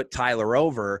wanted to put Tyler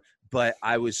over, but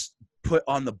I was put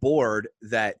on the board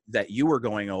that you were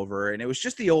going over, and it was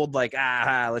just the old like,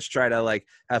 let's try to like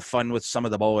have fun with some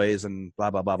of the boys and blah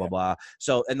blah blah blah blah.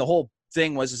 So, and the whole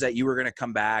thing was that you were gonna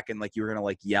come back and like you were gonna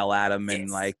like yell at him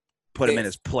and like put him in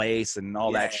his place and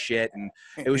all that shit, and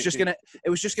it was just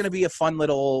gonna be a fun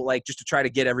little like just to try to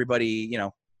get everybody, you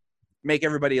know, make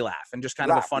everybody laugh and just kind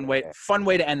of a fun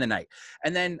way to end the night.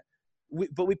 And then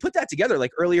we put that together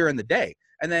like earlier in the day,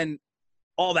 and then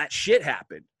all that shit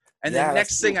happened. And then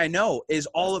next thing I know is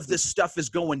all of this stuff is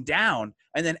going down.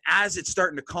 And then as it's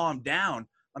starting to calm down,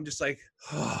 I'm just like,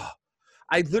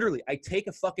 I take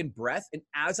a fucking breath. And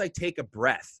as I take a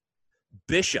breath,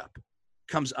 Bishop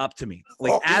comes up to me.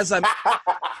 Like as I'm,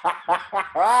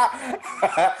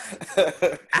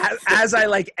 as I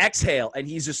like exhale, and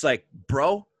he's just like,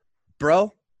 bro,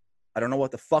 I don't know what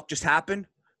the fuck just happened,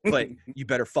 but you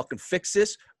better fucking fix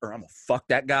this or I'm gonna fuck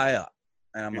that guy up.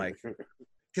 And I'm like,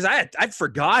 because I'd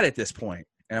forgot at this point.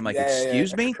 And I'm like,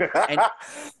 excuse me?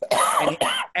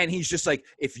 And he's just like,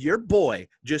 if your boy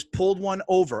just pulled one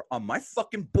over on my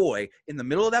fucking boy in the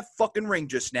middle of that fucking ring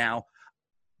just now,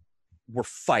 we're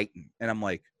fighting. And I'm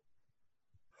like,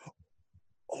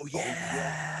 oh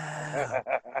yeah.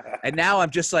 And now I'm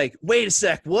just like, wait a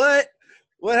sec, what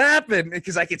happened?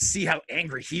 Because I could see how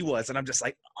angry he was. And I'm just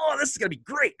like, oh, this is going to be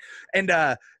great. And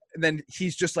then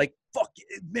he's just like, fuck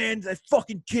man, that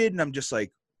fucking kid. And I'm just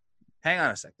like, hang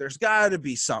on a sec. There's got to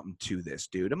be something to this,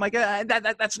 dude. I'm like,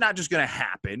 that's not just going to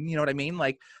happen. You know what I mean?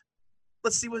 Like,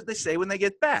 let's see what they say when they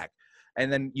get back.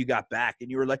 And then you got back and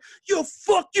you were like, yo,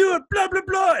 fuck you, and blah, blah,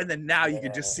 blah. And then now you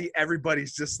can just see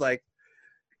everybody's just like,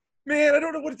 man, I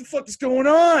don't know what the fuck is going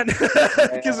on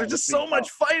because there's just so much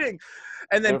out. fighting.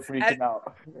 And then They're freaking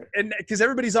out. And because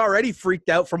everybody's already freaked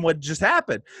out from what just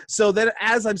happened. So then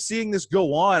as I'm seeing this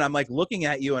go on, I'm like looking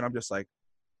at you and I'm just like,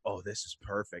 oh, this is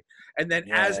perfect. And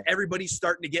then as everybody's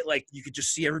starting to get like, you could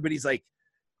just see everybody's like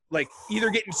either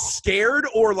getting scared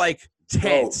or like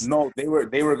tense. No, they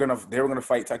were gonna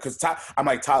fight because I'm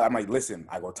like, listen,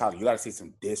 I go, Tyler, you gotta say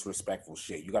some disrespectful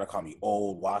shit. You gotta call me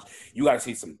old wash. You gotta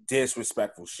say some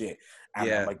disrespectful shit. And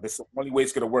I'm like, this is the only way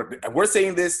it's gonna work. And we're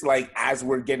saying this like as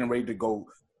we're getting ready to go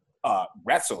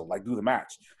wrestle, like do the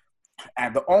match.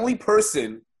 And the only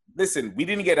person, listen, we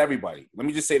didn't get everybody. Let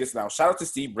me just say this now. Shout out to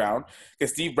Steve Brown,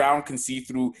 because Steve Brown can see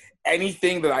through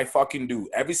anything that I fucking do.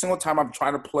 Every single time I'm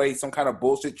trying to play some kind of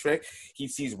bullshit trick, he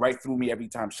sees right through me every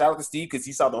time. Shout out to Steve, because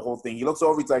he saw the whole thing. He looks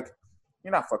over, he's like,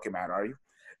 you're not fucking mad, are you?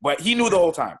 But he knew the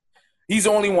whole time. He's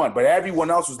the only one. But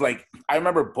everyone else was like, I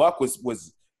remember Buck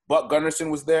Gunnarsson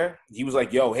was there. He was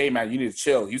like, yo, hey, man, you need to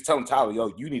chill. He was telling Tyler,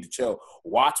 yo, you need to chill.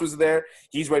 Watts was there.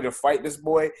 He's ready to fight this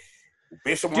boy.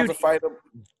 Bishop wants to fight him.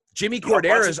 Jimmy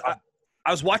Corderas,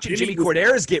 I was watching Jimmy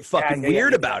Corderas get fucking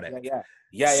weird about it.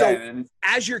 So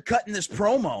as you're cutting this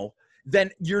promo,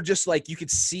 then you're just like, you could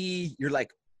see, you're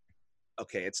like,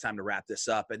 okay, it's time to wrap this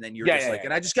up. And then you're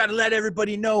and I just got to let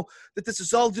everybody know that this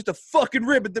is all just a fucking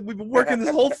rib, that we've been working this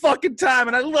whole fucking time.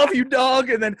 And I love you, dog.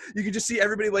 And then you can just see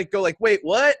everybody like go like, wait,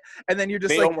 what? And then you're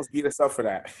just they almost beat us up for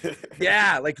that.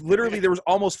 Yeah. Like literally there was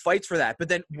almost fights for that. But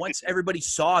then once everybody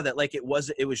saw that, like, it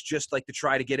was just like to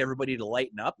try to get everybody to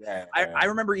lighten up. I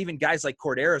remember even guys like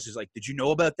Corderas who's like, did you know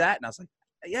about that? And I was like,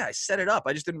 yeah, I set it up.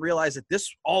 I just didn't realize that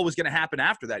this all was going to happen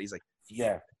after that. He's like,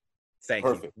 yeah. Thank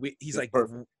you. He's like,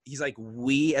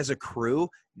 we as a crew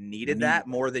needed that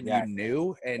more than you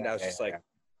knew. And I was just like,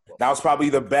 that was probably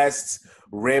the best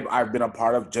rib I've been a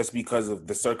part of, just because of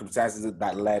the circumstances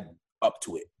that led up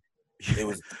to it. It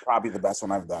was probably the best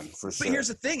one I've done, for sure. But here's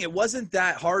the thing. It wasn't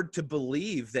that hard to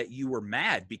believe that you were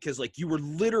mad, because like you were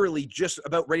literally just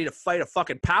about ready to fight a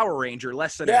fucking Power Ranger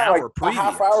less than an hour previous. A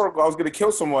half hour ago, I was going to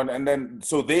kill someone. And then,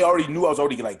 so they already knew I was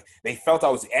already like, they felt I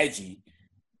was edgy.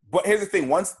 But here's the thing.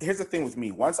 Here's the thing with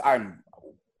me. If I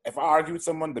argue with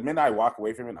someone, the minute I walk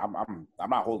away from it, I'm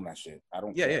not holding that shit. I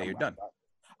don't. Yeah, you're done.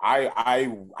 I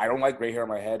don't like gray hair on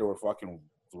my head or fucking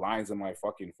lines on my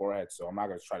fucking forehead, so I'm not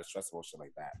gonna try to stress about shit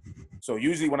like that. So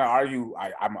usually when I argue,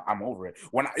 I'm over it.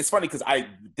 It's funny because I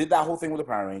did that whole thing with the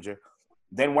Power Ranger.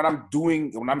 Then when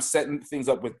I'm setting things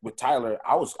up with Tyler,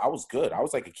 I was good. I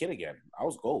was like a kid again. I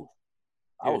was gold.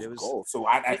 I was gold. So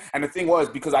and the thing was,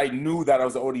 because I knew that I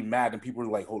was already mad, and people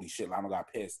were like, "Holy shit, Lionel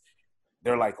got pissed."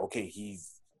 They're like, "Okay,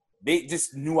 they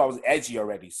just knew I was edgy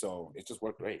already," so it just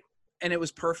worked great. And it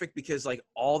was perfect because like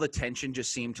all the tension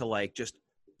just seemed to like just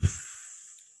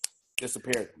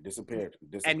disappeared.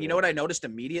 And you know what I noticed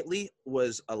immediately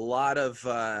was a lot of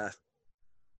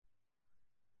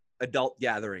adult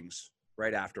gatherings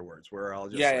right afterwards. We're all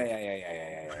just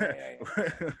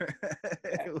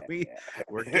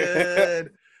we're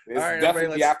good. It's all right,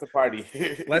 definitely after party.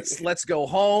 let's go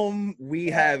home. We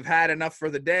have had enough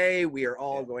for the day. We are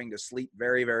all going to sleep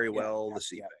very, very well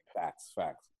this evening. Facts.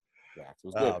 It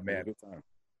was good. Oh man,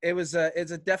 it was a good time.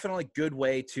 It's a definitely good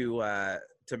way to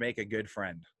make a good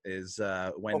friend is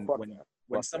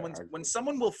when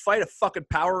someone will fight a fucking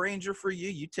Power Ranger for you,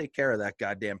 you take care of that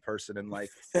goddamn person in life.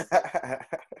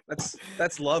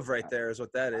 That's love right there, is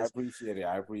what that is. I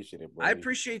appreciate it, bro. I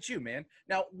appreciate you, man.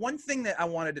 Now, one thing that I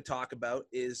wanted to talk about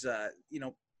is, a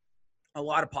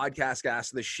lot of podcasts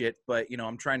ask this shit, but,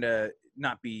 I'm trying to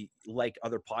not be like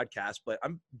other podcasts, but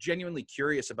I'm genuinely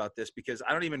curious about this because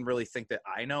I don't even really think that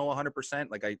I know 100%.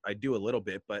 Like I do a little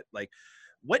bit, but like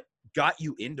what got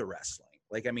you into wrestling?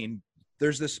 Like, I mean,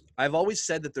 I've always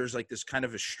said that there's like this kind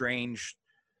of a strange,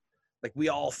 like we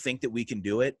all think that we can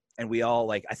do it. And we all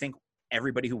like, I think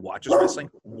everybody who watches wrestling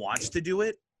wants to do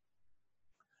it.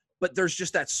 But there's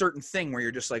just that certain thing where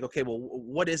you're just like, okay, well,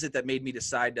 what is it that made me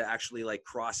decide to actually like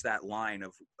cross that line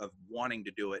of wanting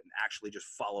to do it and actually just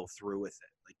follow through with it?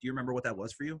 Like, do you remember what that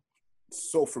was for you?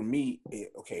 So for me,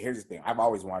 here's the thing. I've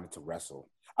always wanted to wrestle.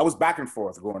 I was back and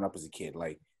forth growing up as a kid.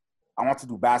 Like, I want to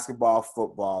do basketball,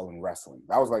 football, and wrestling.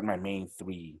 That was like my main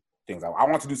three things. I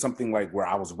want to do something like where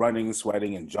I was running,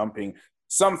 sweating, and jumping.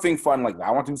 Something fun like that.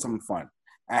 I want to do something fun.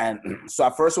 And so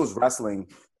at first it was wrestling.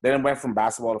 Then it went from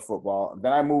basketball to football.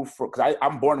 Then I moved because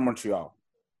I'm born in Montreal.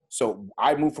 So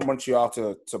I moved from Montreal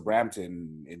to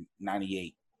Brampton in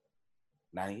 98.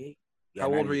 98? Yeah, how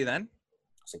old 98. were you then?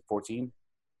 I was like 14.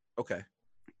 Okay.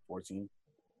 14.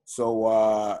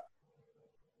 So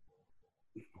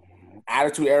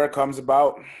Attitude Era comes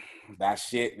about. That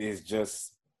shit is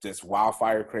just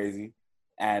wildfire crazy.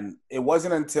 And it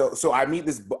wasn't until, so I meet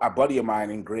a buddy of mine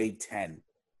in grade 10,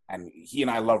 and he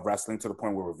and I love wrestling to the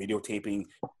point where we're videotaping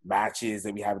matches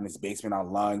that we have in his basement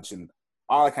on lunch and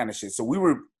all that kind of shit. So we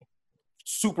were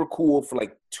super cool for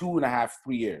like 2.5,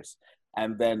 3 years.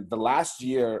 And then the last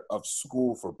year of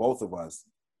school for both of us,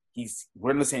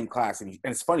 we're in the same class. And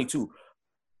it's funny too,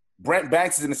 Brent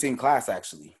Banks is in the same class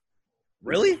actually.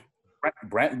 Really?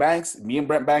 Brent Banks, me and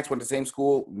Brent Banks went to the same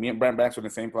school. Me and Brent Banks were in the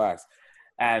same class.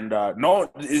 And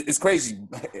no, it's crazy.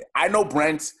 I know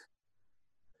Brent,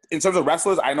 in terms of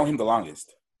wrestlers, I know him the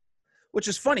longest. Which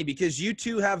is funny because you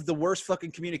two have the worst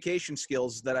fucking communication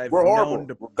skills that I've known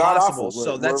possible.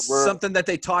 So that's something that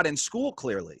they taught in school,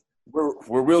 clearly.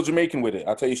 We're real Jamaican with it.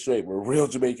 I'll tell you straight. We're real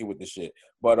Jamaican with this shit.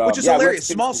 But which is hilarious.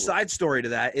 Small side story to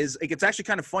that is like, it's actually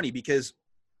kind of funny because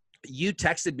you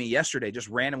texted me yesterday just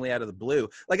randomly out of the blue.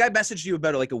 Like I messaged you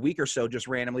about like a week or so just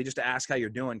randomly just to ask how you're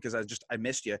doing because I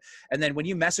missed you. And then when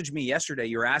you messaged me yesterday,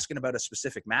 you were asking about a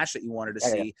specific match that you wanted to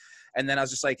see. And then I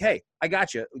was just like, hey, I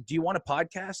got you. Do you want a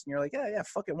podcast? And you're like, yeah,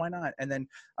 fuck it. Why not? And then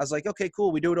I was like, okay,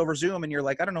 cool. We do it over Zoom. And you're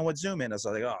like, I don't know what Zoom is. I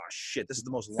was like, oh shit, this is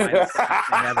the most Lionel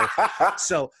thing ever.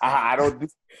 So I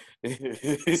don't.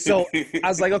 So I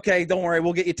was like, okay, don't worry,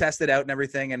 we'll get you tested out and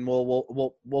everything, and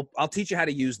I'll teach you how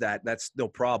to use that. That's no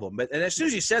problem. But and as soon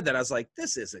as you said that, I was like,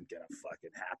 this isn't gonna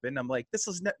fucking happen. I'm like, this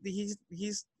is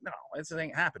this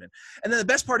ain't happening. And then the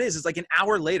best part is like an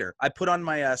hour later, I put on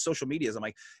my social medias. I'm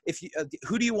like, if you,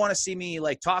 who do you want to see me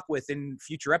like talk with in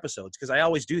future episodes? Because I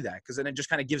always do that because then it just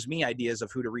kind of gives me ideas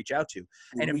of who to reach out to.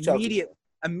 And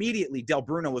immediately Del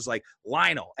Bruno was like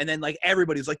Lionel, and then like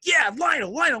everybody was like, yeah,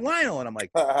 Lionel, and I'm like,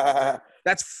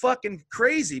 that's fucking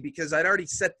crazy because I'd already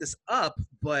set this up,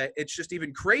 but it's just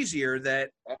even crazier that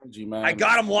energy, man. I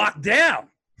got him locked down.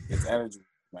 It's energy,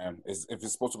 man. If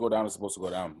it's supposed to go down, it's supposed to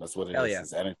go down. That's what it Hell is. Yeah.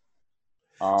 It's energy.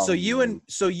 So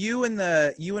you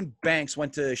and Banks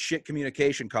went to shit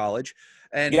communication college,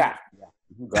 and yeah.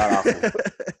 God awful.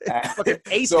 Fucking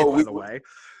aced it, by the way.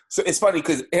 So it's funny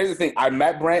because here's the thing. I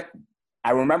met Brent.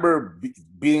 I remember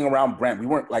being around Brent. We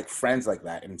weren't like friends like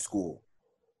that in school,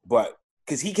 but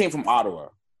because he came from Ottawa,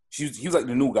 he was like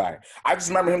the new guy. I just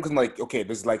remember him because like, okay,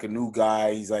 there's like a new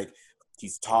guy.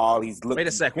 He's tall. Wait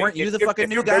a sec, weren't you the fucking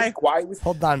new guy?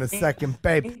 Hold on a second,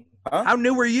 babe. Huh? How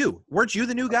new were you? Weren't you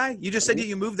the new guy? You just said that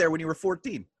you moved there when you were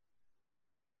 14.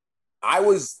 I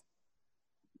was.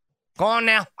 Go on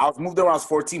now. I was moved there when I was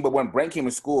 14, but when Brent came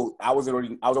to school, I was already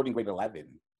in grade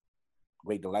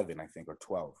 11, I think, or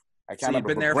 12. I can't remember.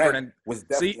 You've been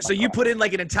there so you put in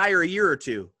like an entire year or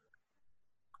two.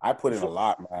 I put in a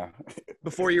lot, man.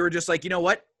 Before you were just like, you know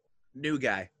what? New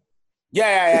guy.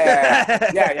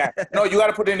 Yeah. No, you got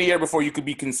to put in a year before you could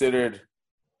be considered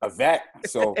a vet.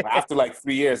 So after like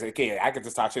 3 years, okay, I could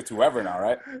just talk shit to whoever now,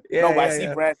 right? I see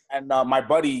Brent and my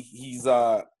buddy. He's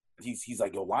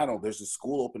like, yo, Lionel, there's this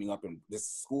school opened up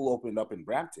in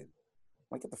Brampton.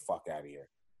 I'm like, get the fuck out of here.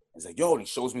 He's like, yo, and he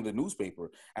shows me the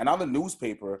newspaper. And on the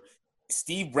newspaper,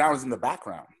 Steve Brown is in the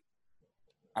background.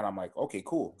 And I'm like, okay,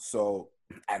 cool. So,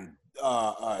 and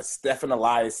Stephen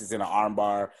Elias is in an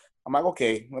armbar. I'm like,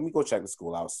 okay, let me go check the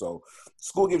school out. So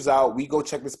school gives out. We go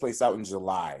check this place out in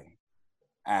July.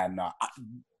 And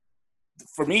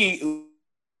for me, it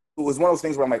was one of those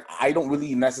things where I'm like, I don't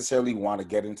really necessarily want to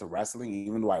get into wrestling,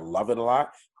 even though I love it a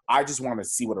lot. I just want to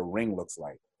see what a ring looks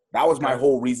like. That was my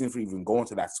whole reason for even going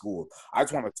to that school. I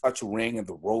just want to touch a ring and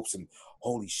the ropes and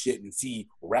holy shit and see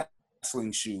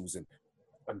wrestling shoes. And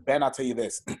Ben, I'll tell you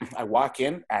this. I walk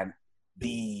in and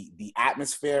the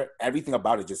atmosphere, everything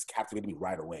about it just captivated me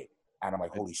right away. And I'm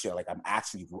like, holy shit, like I'm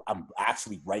actually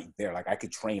right there. Like I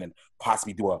could train and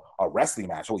possibly do a wrestling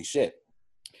match. Holy shit.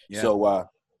 Yeah. So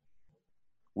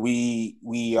we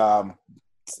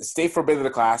stay for a bit of the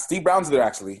class. Steve Brown's there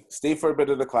actually. Stay for a bit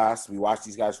of the class. We watch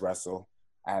these guys wrestle.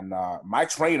 And my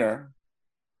trainer,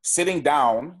 sitting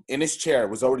down in his chair,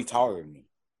 was already taller than me.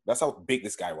 That's how big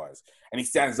this guy was. And he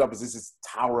stands up as this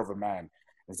tower of a man. And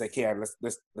he's like, "Hey,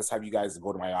 let's have you guys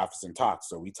go to my office and talk."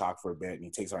 So we talk for a bit, and he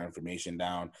takes our information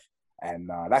down. And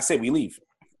that's it. We leave.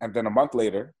 And then a month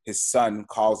later, his son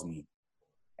calls me,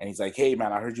 and he's like, "Hey,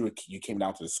 man, I heard you came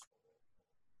down to the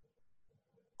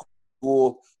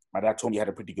school. My dad told me you had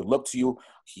a pretty good look to you.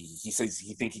 He says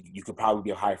he thinks you could probably be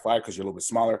a high flyer because you're a little bit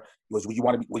smaller. He goes, would you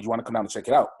want to come down and check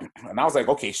it out?" And I was like,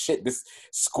 okay, shit, this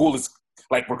school is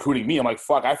like recruiting me. I'm like,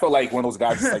 fuck, I felt like one of those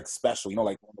guys is like special,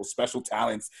 like one of those special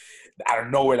talents out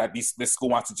of nowhere that this school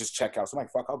wants to just check out. So I'm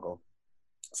like, fuck, I'll go.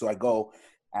 So I go,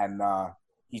 and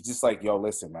he's just like, yo,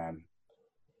 listen, man,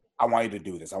 I want you to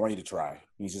do this. I want you to try.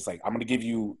 He's just like, I'm going to give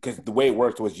you, because the way it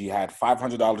worked was you had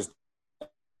 $500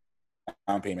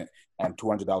 down payment and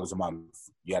 $200 a month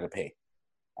you had to pay.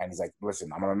 And he's like,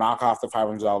 listen, I'm going to knock off the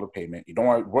 $500 payment. You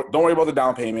don't worry about the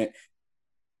down payment.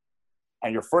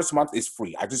 And your first month is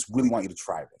free. I just really want you to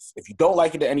try this. If you don't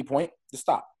like it at any point, just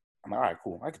stop. I'm like, all right,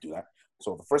 cool. I could do that.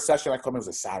 So the first session I come in was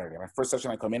a Saturday. My first session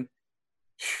I come in,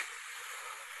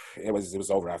 it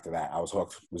was over after that. I was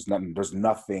hooked. There's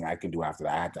nothing I can do after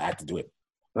that. I had to do it.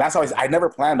 And that's always, I never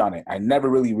planned on it. I never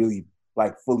really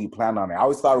like fully planned on it. I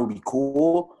always thought it would be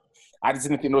cool. I just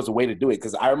didn't think there was a way to do it.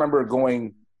 Because I remember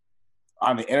going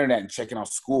on the internet and checking out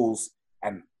schools,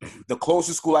 and the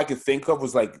closest school I could think of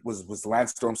was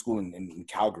Lance Storm School in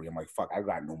Calgary. I'm like, fuck, I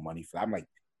got no money for that. I'm like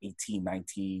 18,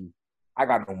 19. I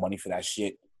got no money for that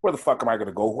shit. Where the fuck am I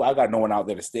gonna go? I got no one out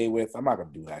there to stay with. I'm not gonna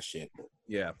do that shit.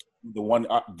 Yeah.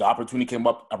 The opportunity came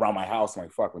up around my house. I'm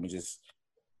like, fuck, let me just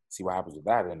see what happens with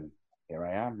that. And here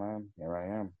I am, man. Here I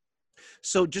am.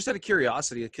 So just out of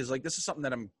curiosity, because like this is something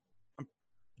that I'm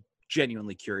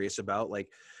genuinely curious about. Like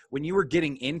when you were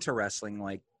getting into wrestling,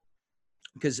 like,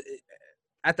 because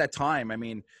at that time, I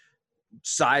mean,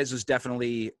 size was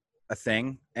definitely a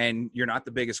thing, and you're not the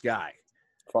biggest guy.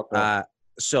 Fuck that.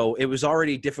 So it was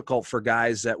already difficult for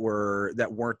guys that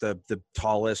weren't the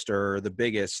tallest or the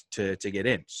biggest to get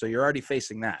in. So you're already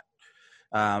facing that.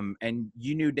 And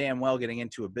you knew damn well getting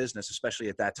into a business, especially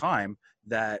at that time,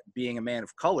 that being a man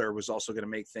of color was also going to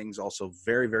make things also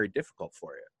very, very difficult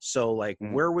for you. So like,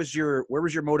 where was your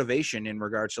motivation in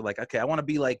regards to like, okay, I want to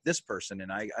be like this person,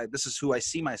 and I this is who I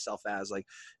see myself as. Like,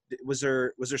 was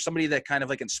there somebody that kind of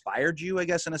like inspired you, I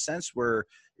guess, in a sense, where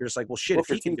you're just like, well, shit,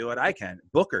 Booker if he can do it, I can.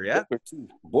 Booker, yeah.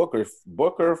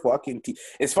 Booker fucking T.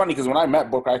 It's funny because when I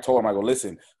met Booker, I told him, I go,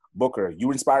 listen, Booker,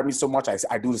 you inspired me so much.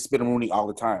 I do the spin and Rooney all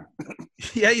the time.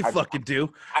 Yeah, you fucking do.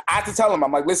 I have to tell him,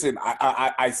 I'm like, listen,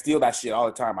 I steal that shit all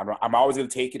the time. I'm always gonna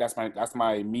take it. That's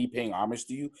my me paying homage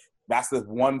to you. That's the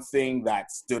one thing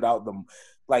that stood out.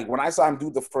 Like when I saw him do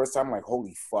it the first time, I'm like,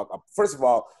 holy fuck. First of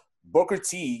all, Booker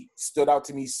T stood out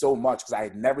to me so much because I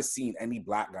had never seen any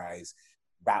black guys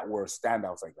that were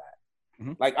standouts like that.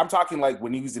 Mm-hmm. Like I'm talking like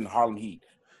when he was in Harlem Heat.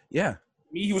 Yeah,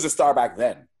 he was a star back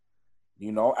then.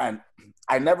 You know, and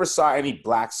I never saw any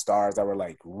black stars that were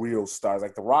like real stars.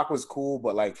 Like The Rock was cool,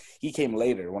 but like he came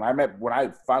later. When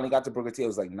I finally got to Booker T, it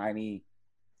was like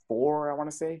 94, I want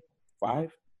to say,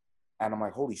 5. And I'm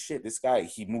like, holy shit, this guy,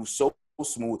 he moves so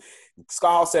smooth.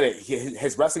 Scott Hall said it,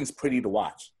 his wrestling's pretty to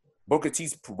watch. Booker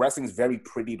T's wrestling is very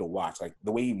pretty to watch. Like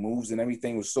the way he moves and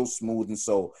everything was so smooth and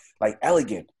so like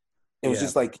elegant. It was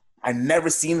just like, I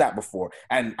never seen that before.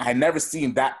 And I never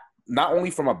seen that, not only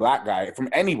from a black guy, from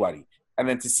anybody. And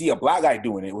then to see a black guy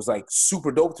doing it was like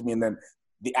super dope to me. And then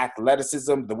the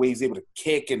athleticism, the way he's able to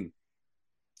kick, and it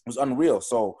was unreal.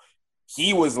 So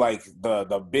he was like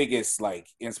the biggest like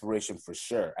inspiration for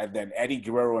sure. And then Eddie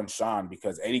Guerrero and Sean,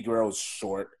 because Eddie Guerrero's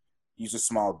short. He's a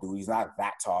small dude. He's not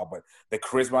that tall, but the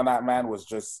charisma on that man was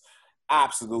just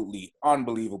absolutely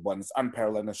unbelievable. And it's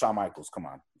unparalleled. And Shawn Michaels, come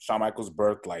on. Shawn Michaels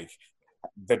birthed like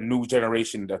the new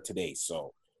generation of today.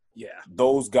 So yeah,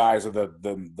 those guys are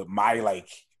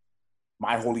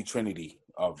my holy trinity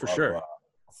of for sure.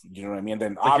 You know what I mean? And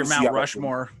then like your Mount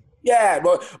Rushmore. Yeah,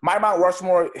 but my Mount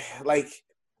Rushmore, like,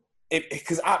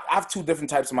 because I have two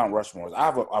different types of Mount Rushmores. I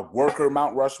have a worker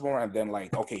Mount Rushmore, and then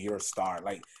like, okay, you're a star,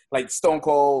 like Stone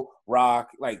Cold,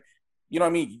 Rock, like, you know what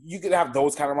I mean? You could have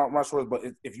those kind of Mount Rushmores, but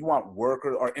if you want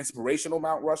worker or inspirational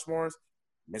Mount Rushmores,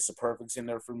 Mr. Perfect's in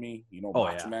there for me. You know,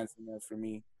 Macho Man's in there for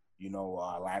me. You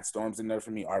know, Lance Storm's in there for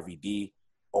me. RVD,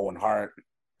 Owen Hart,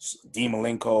 Dean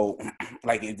Malenko,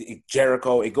 like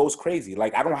Jericho, it goes crazy.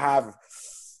 Like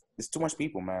it's too much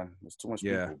people, man. It's too much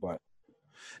people. But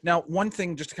now, one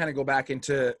thing, just to kind of go back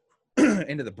into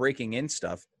the breaking in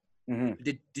stuff. Mm-hmm.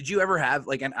 Did you ever have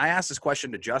like? And I asked this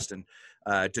question to Justin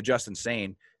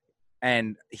Sane,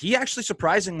 and he actually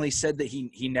surprisingly said that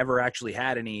he never actually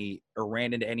had any or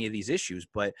ran into any of these issues.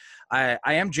 But I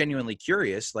am genuinely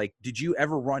curious. Like, did you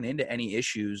ever run into any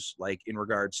issues like in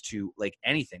regards to like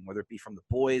anything, whether it be from the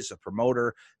boys, a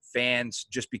promoter, fans,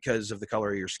 just because of the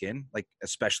color of your skin, like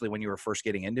especially when you were first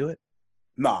getting into it?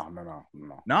 No.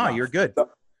 You're good.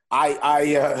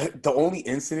 The only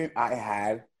incident I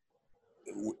had,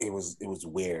 it was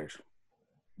weird.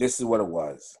 This is what it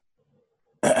was.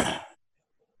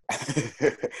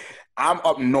 I'm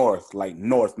up north, like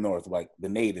north, like the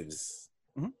natives,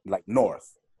 like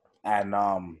north. And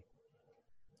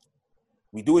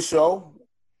we do a show,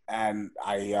 and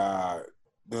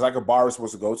there's like a bar we're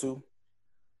supposed to go to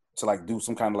like do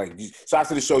some kind of like, so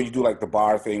after the show you do like the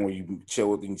bar thing where you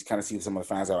chill with and you kind of see some of the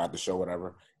fans that are at the show,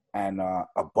 whatever. And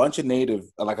a bunch of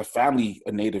native, like a family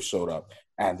of natives showed up,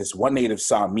 and this one native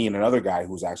saw me and another guy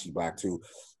who was actually black too,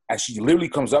 and she literally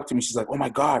comes up to me, she's like, oh my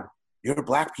God, you're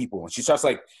black people. And she starts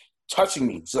like touching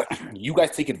me. She's like, you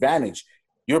guys take advantage.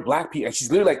 You're black people. And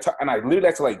she's literally like, and I literally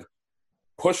had to like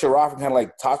push her off and kind of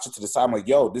like toss her to the side. I'm like,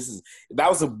 yo, that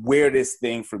was the weirdest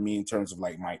thing for me in terms of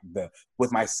like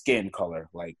with my skin color,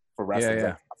 like for wrestling. Yeah.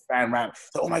 Like a fan ran,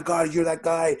 like, oh my God, you're that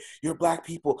guy. You're black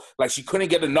people. Like she couldn't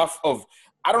get enough of,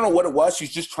 I don't know what it was.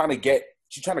 She's trying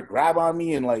to grab on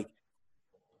me and like,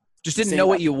 just didn't know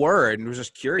what you were and was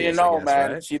just curious. Didn't know, I guess,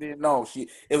 man. right? She didn't know.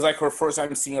 It was like her first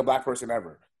time seeing a black person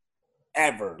ever.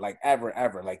 Ever.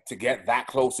 Like to get that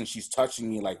close and she's touching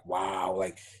me like, wow,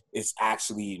 like it's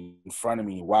actually in front of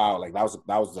me. Wow. Like that was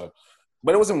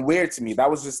but it wasn't weird to me.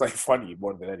 That was just like funny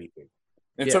more than anything.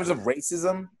 In terms of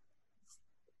racism,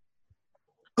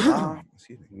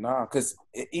 nah, because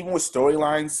even with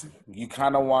storylines, you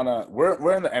kind of want to,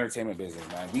 we're in the entertainment business,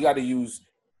 man. We got to use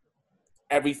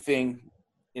everything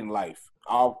in life,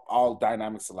 all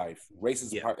dynamics of life. Race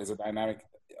is a dynamic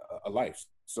of life,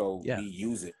 so we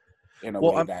use it in a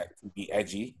way that can be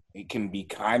edgy. It can be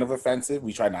kind of offensive.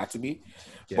 We try not to be,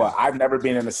 but I've never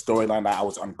been in a storyline that I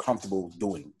was uncomfortable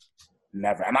doing.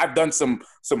 Never. And I've done some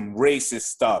racist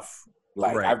stuff.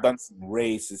 Like I've done some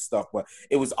racist stuff, but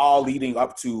it was all leading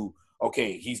up to,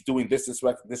 okay, he's doing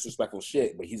disrespectful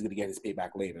shit, but he's gonna get his payback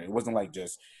later. It wasn't like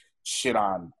just shit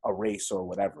on a race or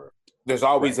whatever. There's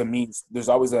always a means. There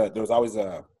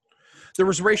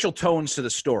was racial tones to the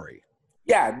story.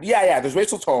 Yeah. There's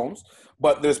racial tones,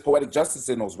 but there's poetic justice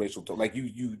in those racial tones. Like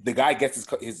the guy gets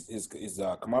his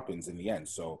comeuppance in the end.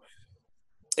 So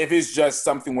if it's just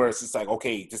something where it's just like,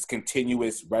 okay, just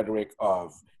continuous rhetoric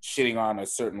of shitting on a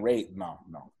certain race, no,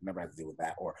 never had to deal with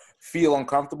that. Or feel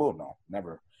uncomfortable, no,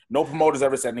 never. No promoters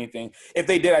ever said anything. If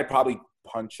they did, I'd probably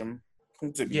punch them.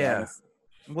 To be honest.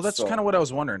 Well, that's kind of what I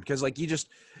was wondering, because like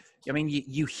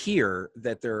you hear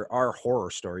that there are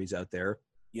horror stories out there.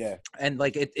 Yeah. And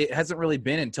like it hasn't really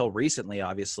been until recently,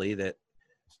 obviously, that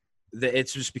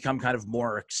it's just become kind of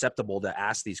more acceptable to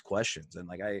ask these questions. And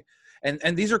like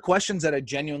and these are questions that I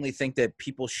genuinely think that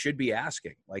people should be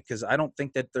asking, like, because I don't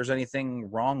think that there's anything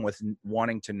wrong with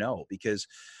wanting to know, because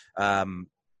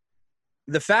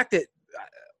the fact that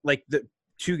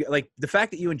the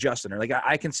fact that you and Justin are like,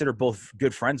 I consider both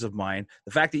good friends of mine.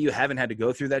 The fact that you haven't had to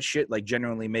go through that shit, like,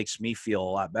 genuinely makes me feel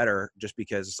a lot better, just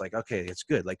because it's like, okay, it's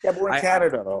good. Like, yeah, but we're in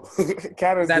Canada though.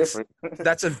 Canada's different.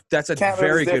 That's a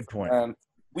very good point. Man.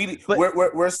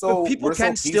 We're so people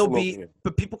can still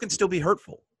be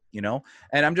hurtful, you know.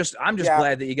 And I'm just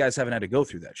glad that you guys haven't had to go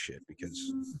through that shit, because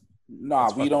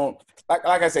we don't.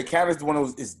 Like I said, Canada's one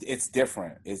of those. It's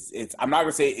different. It's. I'm not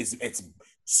gonna say it's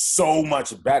so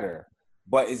much better,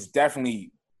 but it's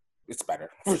definitely better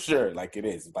for sure. Like it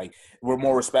is. Like we're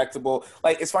more respectable.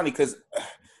 Like it's funny because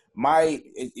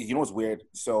you know what's weird?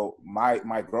 So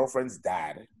my girlfriend's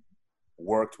dad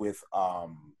worked with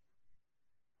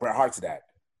Bret Hart's dad.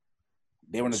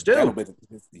 They were in the dental business.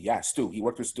 Yeah, Stu. He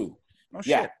worked with Stu. Oh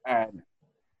shit. Yeah, and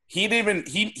he didn't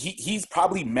even he's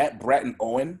probably met Bret and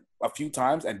Owen a few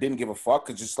times and didn't give a fuck,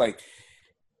 because just like,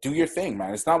 do your thing,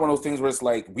 man. It's not one of those things where it's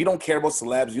like, we don't care about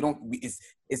celebs.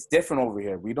 It's different over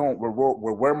here. We're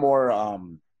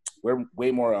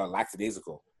way more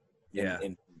lackadaisical. Yeah.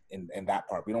 In that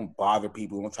part, we don't bother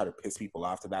people. We don't try to piss people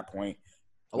off to that point.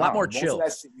 A lot more chill. Most of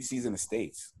that shit you see in the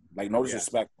States. Like, no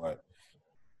disrespect, but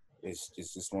it's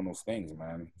just one of those things,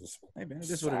 man. Hey man, it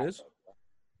is what it is.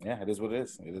 Yeah, it is what it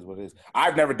is. It is what it is.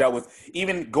 I've never dealt with,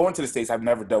 even going to the States, I've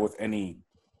never dealt with any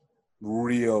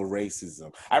real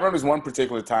racism. I remember this one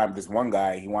particular time, this one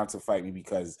guy, he wanted to fight me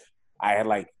because I had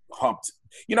like humped.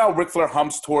 You know how Ric Flair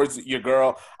humps towards your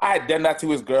girl? I had done that to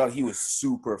his girl. He was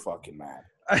super fucking mad.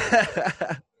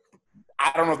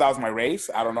 I don't know if that was my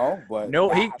race. I don't know, but no,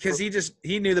 he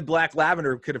knew the Black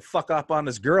Lavender could fuck up on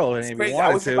his girl, and he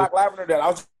I was Black Lavender. Then I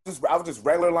was just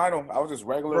regular Lionel. I was just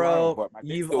regular. Bro, Lionel, but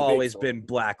you've always been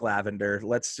Black Lavender.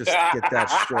 Let's just get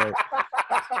that straight.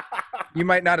 You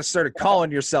might not have started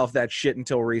calling yourself that shit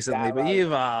until recently, but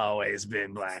you've always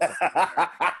been Black.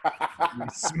 You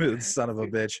smooth son of a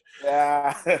bitch.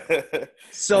 Yeah.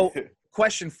 So,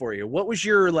 question for you: what was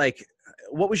your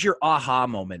aha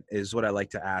moment, is what I like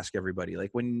to ask everybody. Like,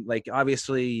 when, like,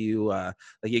 obviously you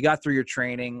you got through your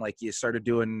training, like you started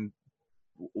doing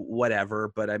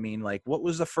whatever, but I mean, like, what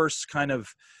was the first kind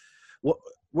of, what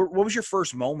was your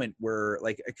first moment where,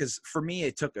 like, because for me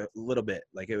it took a little bit,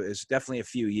 like it was definitely a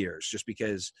few years, just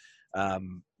because of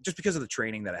the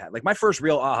training that I had. Like, my first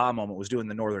real aha moment was doing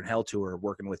the Northern Hell tour,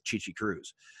 working with Chi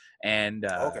Cruz, and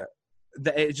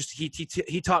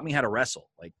he taught me how to wrestle,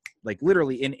 like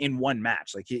literally in one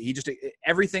match. Like he just,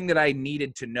 everything that I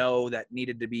needed to know that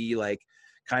needed to be like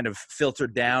kind of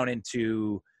filtered down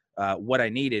into what I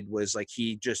needed was like,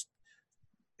 he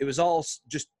it was all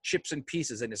just chips and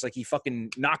pieces, and it's like he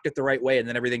fucking knocked it the right way, and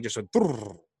then everything just went.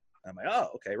 I'm like, oh,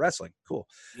 okay, wrestling, cool.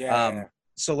 Yeah.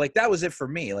 So like that was it for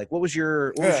me. Like, what was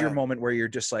your moment where you're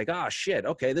just like, oh shit,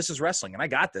 okay, this is wrestling, and I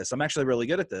got this. I'm actually really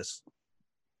good at this.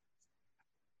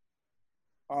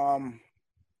 Fuck.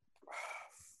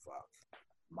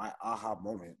 My aha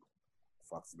moment.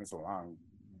 Fuck, it's been so long.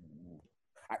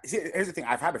 Here's the thing.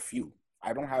 I've had a few.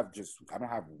 I don't have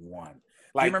one.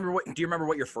 Like, do you remember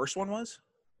what your first one was?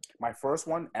 My first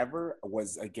one ever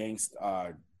was against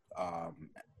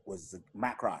was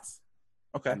Matt Cross.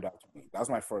 Okay. That was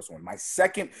my first one. My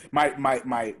second,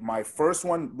 my first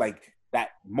one, like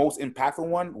that most impactful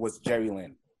one, was Jerry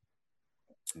Lynn.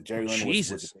 Jerry Lynn.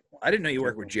 Jesus, I didn't know you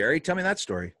worked with Jerry. Tell me that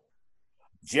story.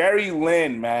 Jerry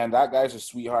Lynn, man, that guy's a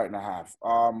sweetheart and a half.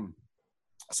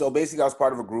 So basically, I was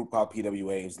part of a group called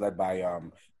PWA. It was led by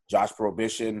Josh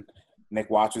Prohibition, Nick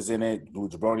Watts was in it, Blue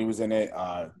Jabroni was in it,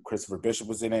 Christopher Bishop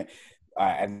was in it,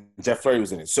 and Jeff Flurry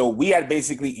was in it. So we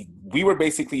were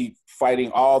basically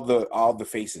fighting all the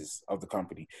faces of the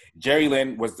company. Jerry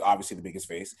Lynn was obviously the biggest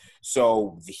face,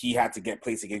 so he had to get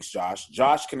placed against Josh.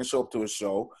 Josh couldn't show up to a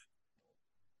show.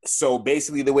 So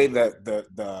basically, the way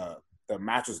the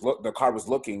match was the card was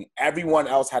looking, everyone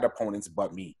else had opponents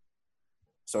but me.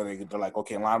 So they're like,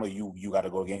 okay, Lionel, you got to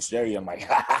go against Jerry. I'm like,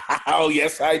 oh,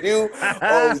 yes, I do.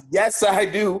 Oh, yes, I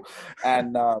do.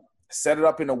 And set it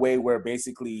up in a way where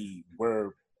basically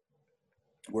we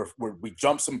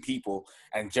jump some people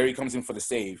and Jerry comes in for the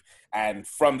save. And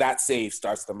from that save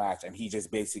starts the match. And he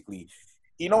just basically,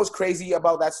 you know what's crazy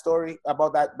about that story,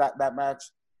 about that match?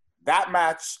 That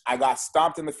match, I got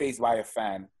stomped in the face by a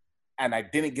fan and I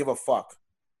didn't give a fuck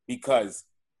because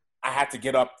I had to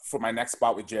get up for my next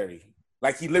spot with Jerry.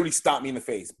 Like, he literally stomped me in the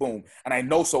face. Boom. And I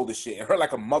no-sold the shit. It hurt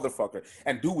like a motherfucker.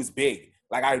 And dude was big.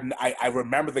 Like, I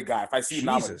remember the guy. If I see him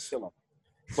now, I'm going to kill him.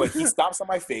 But he stomps on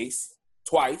my face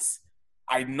twice.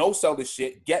 I no-sell the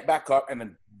shit, get back up, and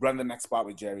then run the next spot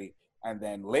with Jerry. And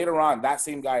then later on, that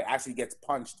same guy actually gets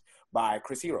punched by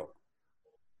Chris Hero.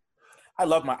 I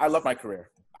love my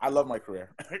career. I love my career.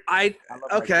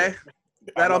 Okay.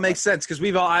 That all makes sense because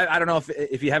we've all. I don't know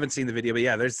if you haven't seen the video, but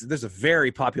yeah, there's a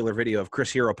very popular video of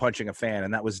Chris Hero punching a fan,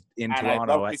 and that was in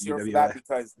Toronto. I love Chris Hero for that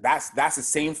because that's the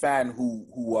same fan who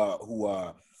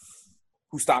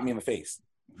stopped me in the face.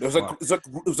 It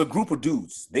was a group of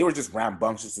dudes. They were just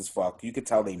rambunctious as fuck. You could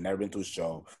tell they never been to a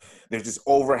show. They're just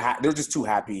they're just too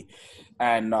happy.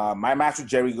 And my match with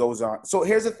Jerry goes on. So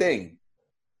here's the thing.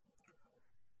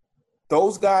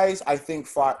 Those guys, I think,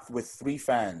 fought with three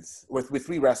fans, with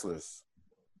three wrestlers.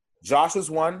 Josh was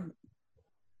one.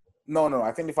 No,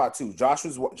 I think they fought two.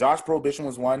 Josh Prohibition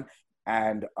was one,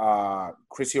 and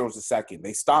Chris Hero was the second.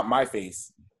 They stomped my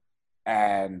face,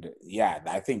 and yeah,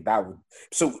 I think that would.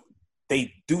 So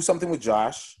they do something with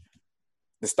Josh.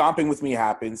 The stomping with me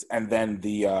happens, and then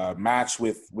the match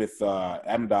with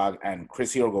M-Dog and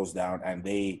Chris Hero goes down, and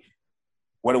they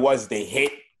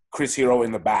hit Chris Hero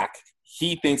in the back.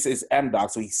 He thinks it's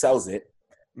M-Dog, so he sells it.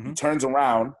 Mm-hmm. He turns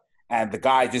around, and the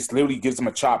guy just literally gives him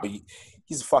a chop. But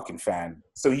he's a fucking fan.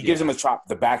 So he gives him a chop,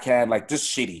 the backhand, like just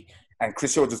shitty. And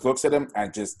Chris Hero just looks at him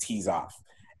and just tees off.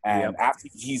 And after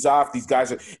he tees off, these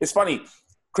guys are – it's funny.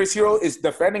 Chris Hero is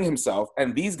defending himself,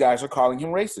 and these guys are calling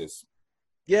him racist.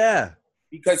 Yeah.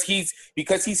 Because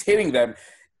he's hitting them.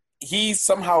 He's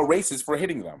somehow racist for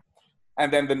hitting them.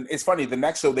 And then it's funny, the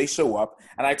next show, they show up,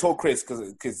 and I told Chris,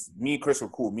 because me and Chris were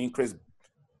cool. Me and Chris,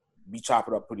 we chop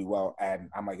it up pretty well. And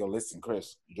I'm like, yo, listen,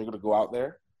 Chris, you're going to go out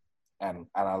there, and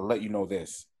I'll let you know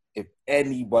this. If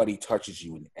anybody touches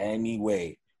you in any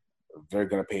way, they're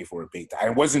going to pay for it big time.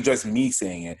 And it wasn't just me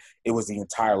saying it. It was the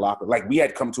entire locker. Like, we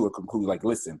had come to a conclusion, like,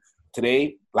 listen,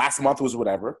 last month was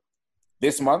whatever.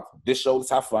 This month, this show, let's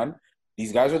have fun.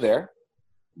 These guys are there.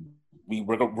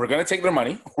 We're going to take their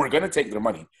money. We're going to take their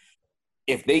money.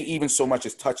 If they even so much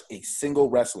as touch a single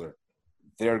wrestler,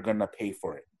 they're going to pay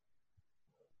for it.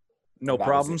 No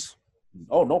problems?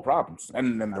 Oh, no problems.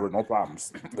 And then there were no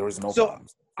problems. There was no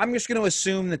problems. I'm just going to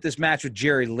assume that this match with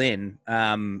Jerry Lynn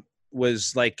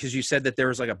was like, because you said that there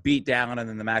was like a beat down and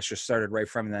then the match just started right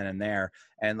from then and there.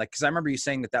 And like, because I remember you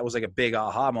saying that was like a big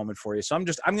aha moment for you. So I'm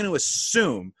going to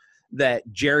assume that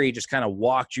Jerry just kind of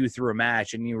walked you through a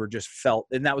match and you were just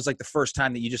and that was like the first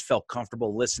time that you just felt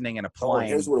comfortable listening and applying.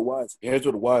 Here's what it was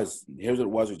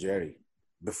with Jerry.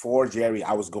 Before Jerry,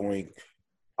 I was going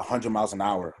 100 miles an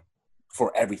hour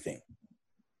for everything,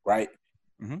 right?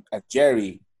 Mm-hmm. And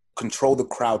Jerry controlled the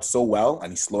crowd so well,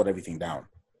 and he slowed everything down.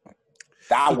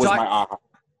 That was my aha.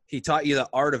 He taught you the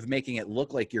art of making it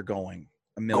look like you're going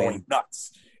a million. Going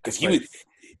nuts. Because he was –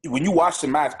 when you watch the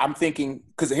match, I'm thinking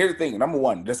 – because here's the thing. Number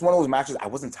one, that's one of those matches I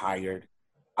wasn't tired.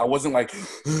 I wasn't like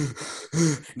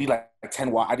need like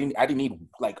 10 water. I didn't need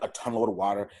like a ton load of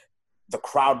water. The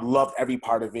crowd loved every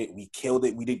part of it. We killed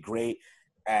it. We did great.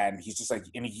 And he's just like,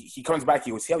 and he comes back.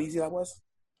 He goes, "See how easy that was?"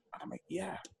 I'm like,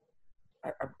 "Yeah, I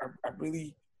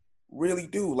really, really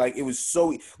do." Like, it was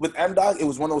so with M Dog. It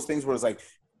was one of those things where it's like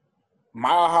my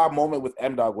aha moment with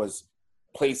M Dog was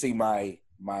placing my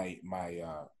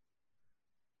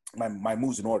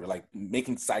moves in order, like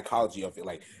making psychology of it.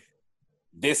 Like,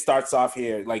 this starts off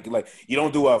here, like you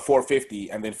don't do a 450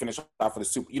 and then finish off with a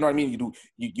super. You know what I mean?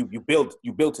 You build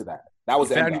to that. That was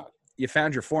you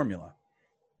found your formula.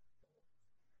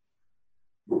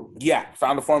 Yeah,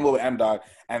 found the formula with M Dog,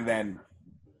 and then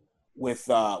with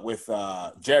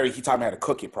Jerry, he taught me how to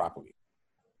cook it properly.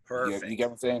 Perfect. You get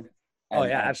what I'm saying?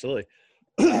 Absolutely.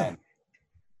 And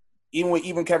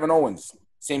even Kevin Owens,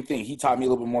 same thing. He taught me a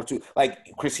little bit more too. Like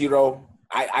Chris Hero,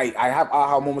 I have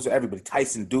aha moments with everybody.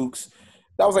 Tyson Dukes,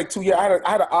 that was like 2 years. I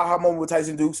had an aha moment with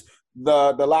Tyson Dukes.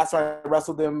 The last time I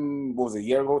wrestled him, what was it, a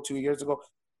year ago, 2 years ago?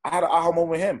 I had an aha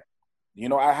moment with him. You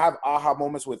know, I have aha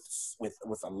moments with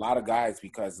a lot of guys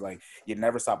because, like, you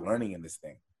never stop learning in this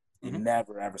thing. You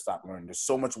never, ever stop learning. There's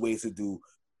so much ways to do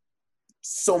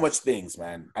so much things,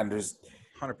 man. And there's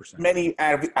 100% many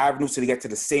avenues to get to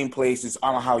the same place. It's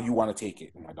on how you want to take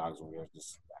it. My dog's over here.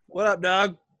 What up,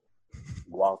 dog?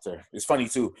 Walter. It's funny,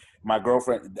 too. My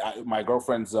girlfriend's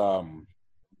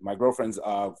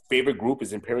favorite group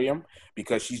is Imperium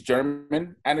because she's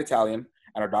German and Italian,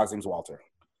 and her dog's name's Walter.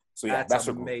 So yeah, that's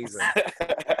amazing.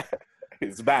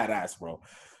 It's badass, bro.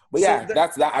 But yeah,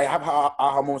 that's that. I have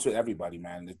aha moments with everybody,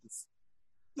 man.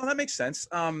 No, that makes sense.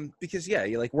 Because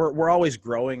we're always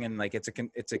growing, and like it's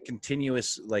a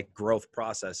continuous like growth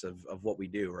process of what we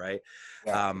do, right?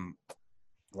 Yeah.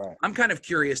 Right. I'm kind of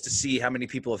curious to see how many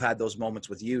people have had those moments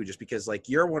with you, just because like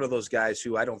you're one of those guys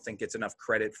who I don't think gets enough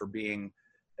credit for being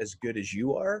as good as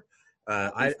you are.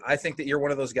 I think that you're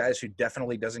one of those guys who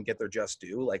definitely doesn't get their just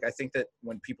due. Like, I think that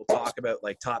when people talk about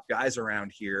like top guys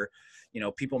around here, you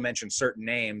know, people mention certain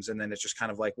names and then it's just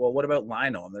kind of like, well, what about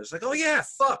Lionel? And there's like, oh yeah,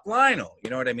 fuck Lionel. You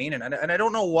know what I mean? And I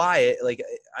don't know why.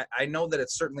 I know that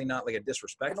it's certainly not like a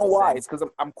disrespectful I know why. thing. It's because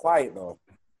I'm quiet though.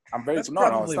 I'm very. That's No,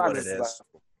 probably it's not what it is.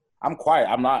 I'm quiet.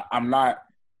 I'm not.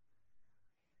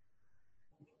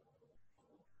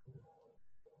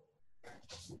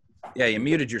 Yeah, you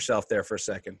muted yourself there for a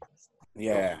second.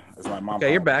 Yeah, it's my mom.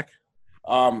 Okay, you're back.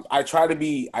 I try to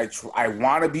be. I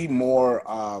want to be more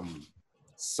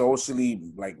socially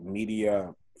like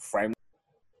media friendly.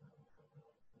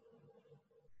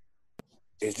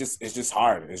 It's just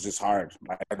hard. It's just hard.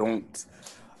 I don't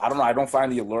know. I don't find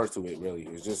the allure to it really.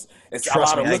 It's Trust a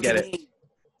lot me, of I get it.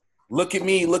 Look at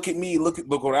me. Look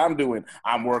what I'm doing.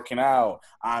 I'm working out.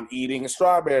 I'm eating a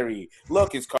strawberry.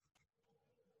 Look, it's.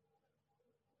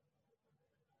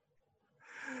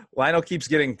 Lionel keeps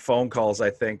getting phone calls, I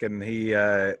think, and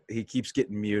he keeps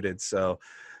getting muted. So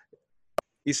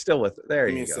he's still with it. There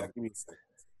you go. Give me a sec.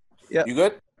 Yeah. You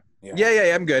good?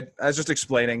 Yeah, I'm good. I was just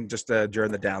explaining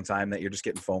during the downtime that you're just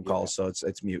getting phone calls, so it's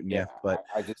muting you. But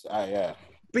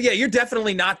But yeah, you're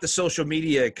definitely not the social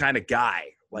media kind of guy.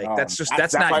 Like no, that's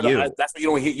not you. That's what you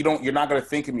don't hear. You're not gonna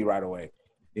think of me right away.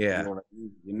 Yeah. You know what I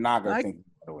mean? You're not gonna think of me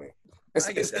right away.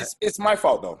 It's my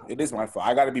fault though. It is my fault.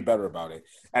 I got to be better about it.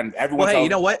 And everyone. Well, hey, you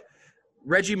know what?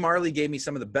 Reggie Marley gave me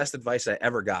some of the best advice I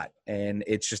ever got, and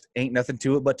it's just ain't nothing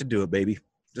to it but to do it, baby.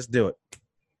 Just do it.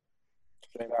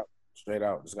 Straight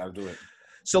out. Just got to do it.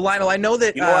 So, Lionel, I know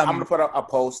that. You know what? I'm gonna put a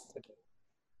post.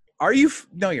 Are you?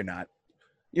 No, you're not.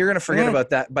 You're gonna forget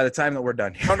about that by the time that we're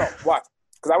done here. No. Watch.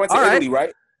 Because I went to Italy,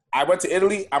 right? I went to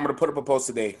Italy. I'm gonna put up a post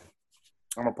today.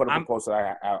 I'm gonna put up a post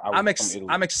that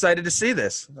I'm excited to see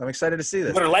this.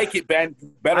 You better like it, Ben.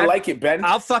 Like it, Ben.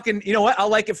 I'll fucking. You know what? I'll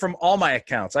like it from all my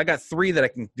accounts. I got 3 that I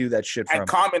can do that shit from. And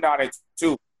comment on it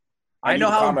too. I know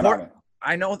how important.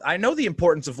 I know the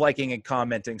importance of liking and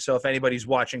commenting. So if anybody's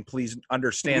watching, please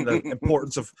understand the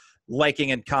importance of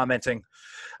liking and commenting.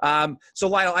 So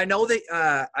Lionel, I know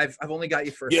that I've only got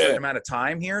you for a certain amount of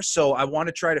time here, so I want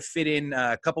to try to fit in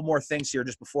a couple more things here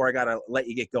just before I gotta let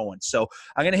you get going. So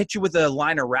I'm gonna hit you with a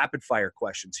line of rapid fire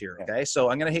questions here. Okay,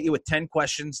 so I'm gonna hit you with 10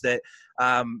 questions that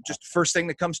just first thing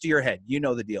that comes to your head. You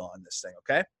know the deal on this thing.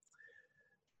 Okay.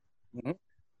 Mm-hmm.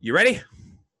 You ready?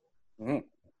 Mm-hmm.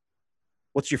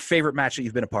 What's your favorite match that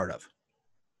you've been a part of?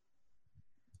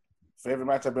 Favorite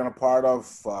match I've been a part of?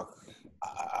 Fuck.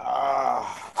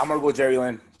 I'm going to go Jerry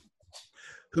Lynn.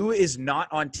 Who is not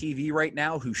on TV right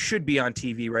now, who should be on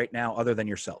TV right now other than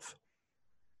yourself?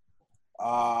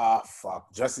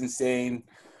 Fuck. Justin Sane,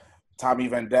 Tommy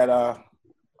Vendetta,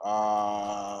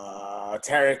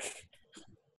 Tarek.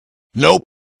 Nope.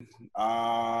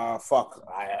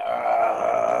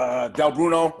 Del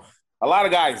Bruno. A lot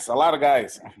of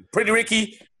guys. Pretty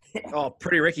Ricky. Oh,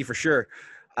 Pretty Ricky for sure.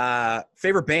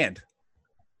 Favorite band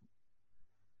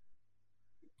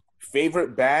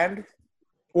Favorite band?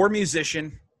 or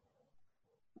musician?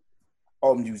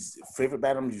 Oh, favorite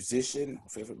band or musician?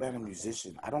 Favorite band or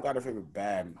musician? I don't got a favorite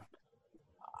band.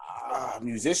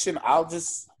 Musician, I don't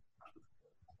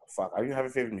even have a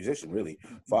favorite musician, really.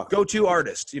 Go-to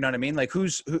artist, you know what I mean? Like who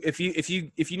if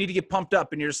you need to get pumped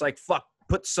up and you're just like, fuck,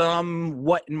 put some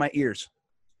what in my ears?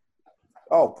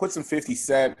 Oh, put some 50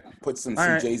 Cent, put some All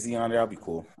right. Jay-Z on there. That'll be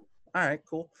cool. All right,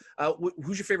 cool.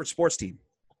 Who's your favorite sports team?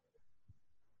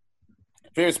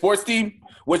 Favorite sports team?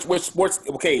 Which sports?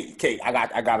 Okay.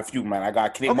 I got a few, man. I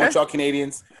got Montreal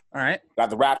Canadiens. All right. Got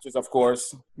the Raptors, of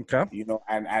course. Okay. You know,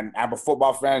 and I'm a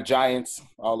football fan. Giants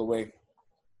all the way.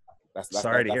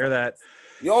 Sorry to hear that.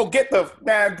 Yo, get the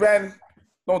man, Ben.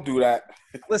 Don't do that.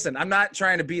 Listen, I'm not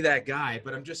trying to be that guy,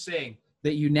 but I'm just saying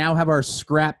that you now have our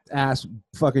scrapped ass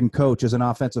fucking coach as an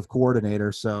offensive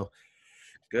coordinator. So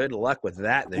good luck with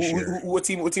that this year. What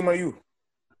team are you?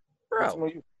 Bro. What team are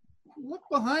you? look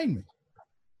behind me.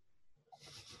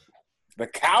 The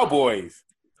Cowboys.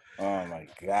 Oh my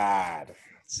God.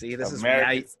 See, this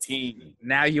America's is team.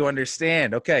 Now you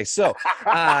understand. Okay, so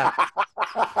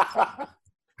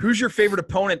who's your favorite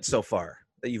opponent so far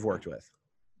that you've worked with?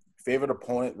 Favorite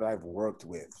opponent that I've worked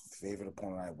with.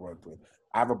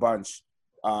 I have a bunch.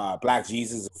 Black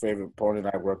Jesus is a favorite opponent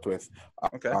I worked with.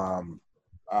 Okay.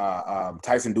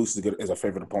 Tyson Deuce is a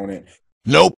favorite opponent.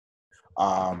 Nope.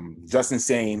 Just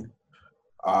Insane.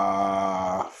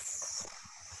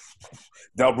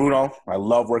 Del Bruno. I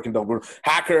love working Del Bruno.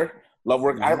 Hacker. Love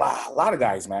working. A lot of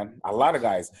guys, man. A lot of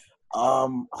guys.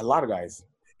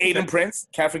 Aiden Prince.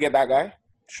 Can't forget that guy.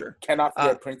 Sure. Cannot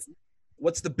forget Prince.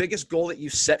 What's the biggest goal that you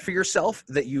set for yourself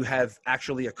that you have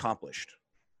actually accomplished?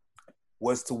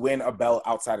 Was to win a belt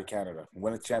outside of Canada.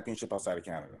 Win a championship outside of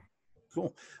Canada.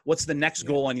 Cool. What's the next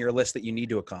goal on your list that you need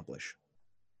to accomplish?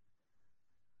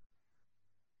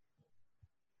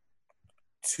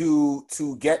 To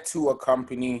get to a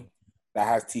company that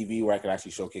has TV where I can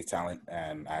actually showcase talent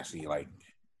and actually like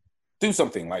do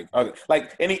something like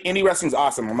any wrestling's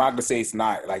awesome. I'm not gonna say it's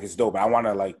not, like it's dope, but I want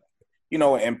to like, you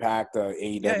know, Impact,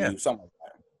 AEW, something like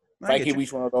that. If I can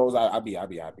reach one of those, I'll be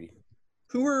happy.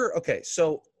 Who are okay?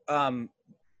 So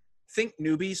think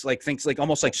newbies, like thinks like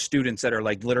almost like students that are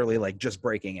like literally like just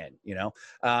breaking in. You know,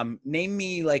 name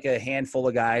me like a handful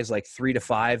of guys, like 3 to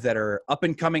 5 that are up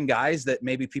and coming guys that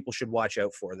maybe people should watch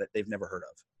out for that they've never heard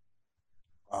of.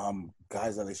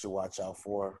 Guys that they should watch out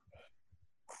for.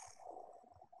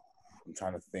 I'm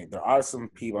trying to think. There are some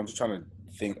people. I'm just trying to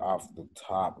think off the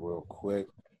top real quick.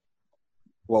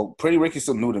 Well, Pretty Ricky's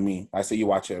still new to me. I say you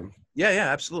watch him. Yeah,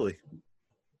 absolutely.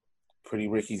 Pretty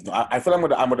Ricky's new. I feel I'm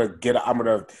gonna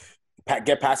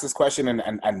get past this question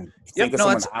and think of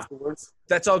someone afterwards.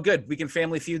 That's all good. We can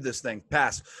family feud this thing.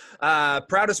 Pass.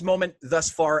 Proudest moment thus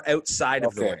far outside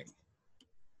of the ring.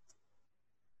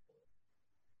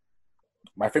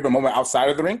 My favorite moment outside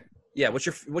of the ring? Yeah. What's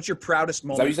your proudest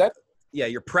moment? Is that what you said? Yeah,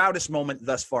 your proudest moment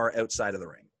thus far outside of the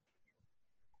ring.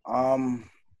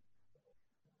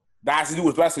 That has to do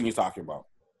with wrestling you're talking about.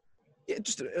 Yeah,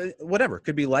 just whatever.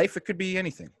 Could be life. It could be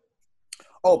anything.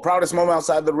 Oh, proudest moment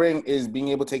outside the ring is being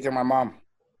able to take care of my mom.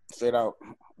 Straight out.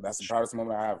 That's the proudest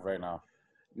moment I have right now.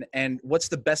 And what's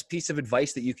the best piece of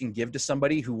advice that you can give to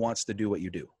somebody who wants to do what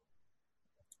you do?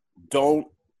 Don't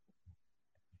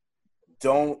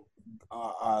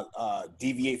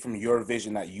deviate from your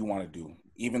vision that you want to do.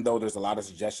 Even though there's a lot of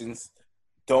suggestions,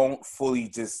 don't fully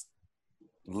just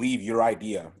leave your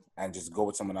idea and just go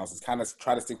with someone else's. Kind of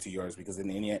try to stick to yours, because in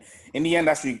the end,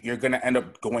 that's what you're going to end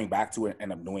up going back to and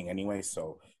end up doing anyway.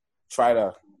 So try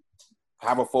to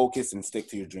have a focus and stick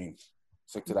to your dream.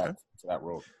 Stick to that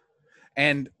road.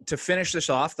 And to finish this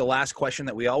off, the last question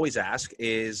that we always ask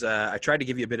is, I tried to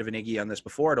give you a bit of an Iggy on this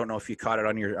before. I don't know if you caught it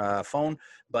on your phone,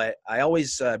 but I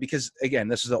always, because again,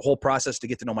 this is a whole process to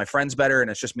get to know my friends better,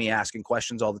 and it's just me asking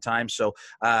questions all the time. So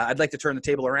I'd like to turn the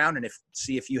table around and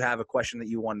see if you have a question that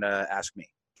you want to ask me.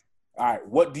 All right.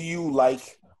 What do you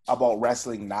like about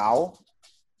wrestling now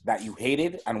that you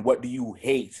hated, and what do you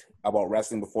hate about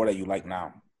wrestling before that you like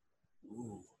now?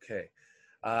 Ooh, okay.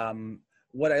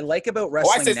 What I like about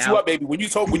wrestling now. I set you up, baby. When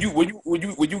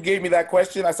you gave me that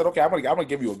question, I said, okay, I'm gonna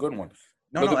give you a good one.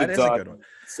 No, that is a good one.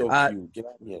 So cute. Get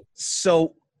out of here.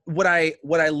 So what I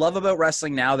love about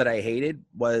wrestling now that I hated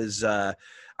was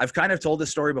I've kind of told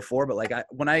this story before, but like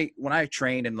when I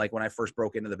trained and like when I first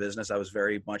broke into the business, I was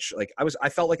very much like I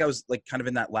felt like I was like kind of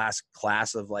in that last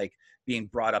class of like being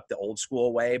brought up the old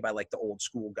school way by like the old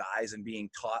school guys and being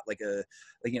taught like a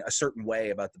certain way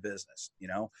about the business, you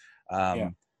know?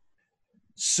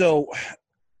 So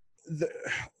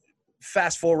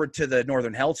fast forward to the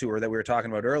Northern Hell tour that we were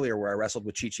talking about earlier, where I wrestled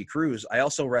with Chi Cruz. I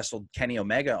also wrestled Kenny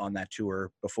Omega on that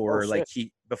tour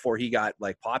before he got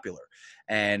like popular.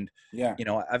 And you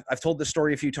know, I've told this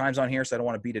story a few times on here, so I don't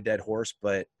want to beat a dead horse,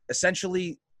 but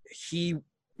essentially he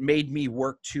made me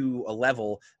work to a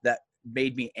level that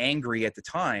made me angry at the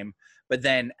time. But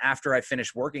then after I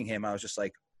finished working him, I was just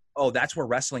like, oh, that's where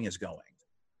wrestling is going.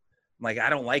 I'm like, I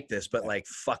don't like this, but like,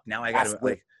 fuck, now I got to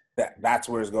like, that's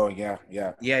where it's going. Yeah.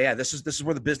 This is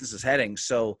where the business is heading.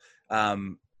 So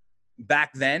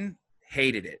back then,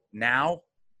 hated it. Now,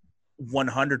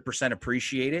 100%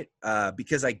 appreciate it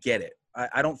because I get it.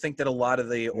 I don't think that a lot of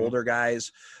the older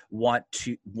guys want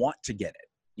to get it.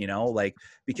 You know, like,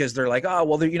 because they're like, oh,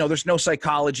 well, there's no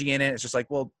psychology in it. It's just like,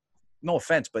 well, no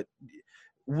offense, but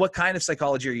what kind of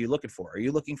psychology are you looking for? Are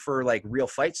you looking for like real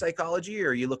fight psychology, or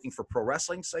are you looking for pro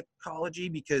wrestling psychology?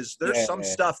 Because there's some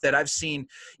stuff that I've seen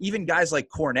even guys like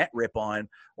Cornette rip on,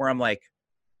 where I'm like,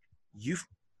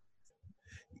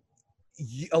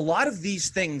 a lot of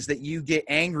these things that you get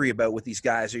angry about with these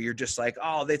guys, or you're just like,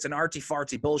 oh, it's an artsy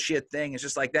fartsy bullshit thing. It's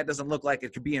just like, that doesn't look like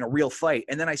it could be in a real fight.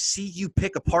 And then I see you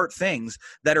pick apart things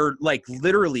that are like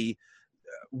literally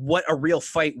what a real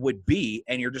fight would be,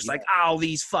 and you're just like, oh,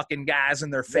 these fucking guys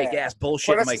and their fake ass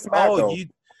bullshit. I'm like, oh,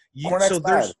 so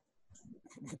there's,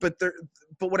 but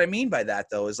what I mean by that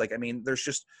though is like, I mean, there's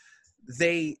just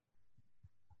a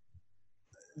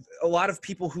lot of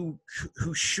people who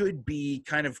should be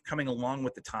kind of coming along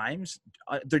with the times,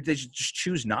 they just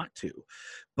choose not to.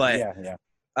 But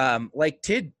like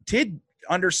Tid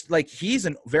he's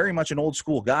very much an old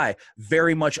school guy,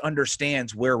 very much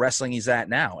understands where wrestling he's at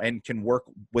now and can work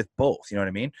with both. You know what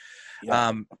I mean?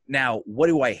 Yeah. Now, what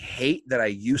do I hate that I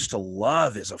used to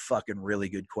love is a fucking really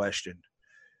good question.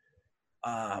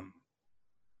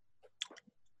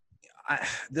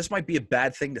 This might be a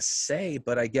bad thing to say,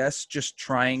 but I guess just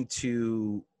trying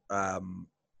to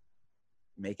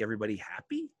make everybody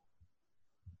happy.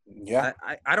 Yeah.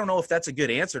 I don't know if that's a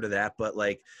good answer to that, but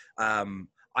like,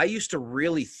 I used to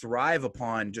really thrive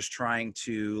upon just trying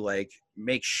to like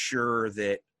make sure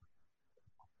that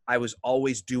I was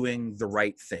always doing the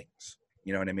right things.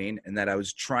 You know what I mean? And that I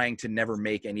was trying to never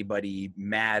make anybody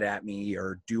mad at me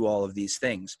or do all of these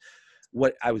things.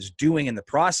 What I was doing in the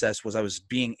process was I was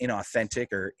being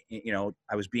inauthentic, or, you know,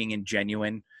 I was being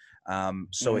ingenuine.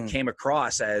 So it came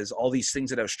across as all these things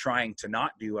that I was trying to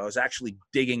not do. I was actually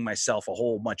digging myself a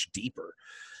hole much deeper.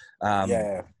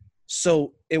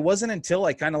 So it wasn't until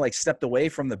I kind of like stepped away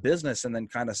from the business and then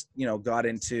kind of, you know, got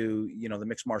into, you know, the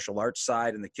mixed martial arts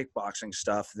side and the kickboxing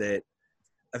stuff that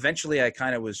eventually I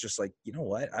kind of was just like, you know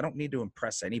what? I don't need to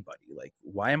impress anybody. Like,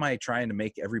 why am I trying to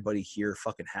make everybody here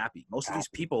fucking happy? Most of these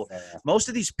people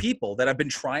that I've been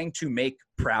trying to make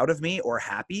proud of me or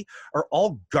happy are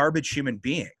all garbage human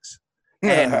beings.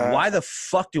 And why the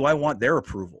fuck do I want their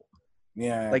approval?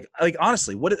 Yeah. Like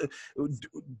honestly, what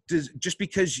does, just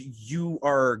because you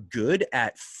are good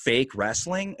at fake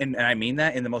wrestling, and I mean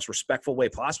that in the most respectful way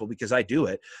possible, because I do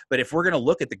it. But if we're going to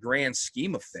look at the grand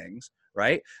scheme of things,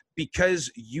 right?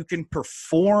 Because you can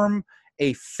perform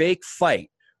a fake fight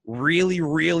really,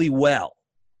 really well,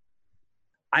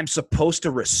 I'm supposed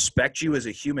to respect you as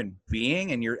a human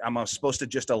being, and I'm supposed to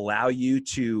just allow you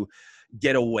to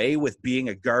get away with being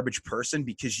a garbage person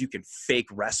because you can fake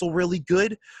wrestle really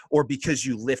good, or because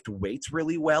you lift weights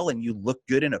really well and you look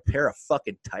good in a pair of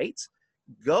fucking tights.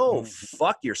 Go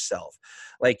fuck yourself.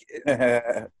 Like,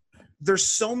 there's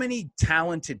so many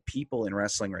talented people in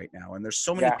wrestling right now, and there's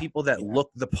so many people that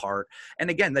look the part, and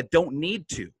again, that don't need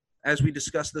to, as we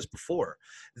discussed this before,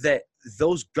 that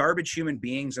those garbage human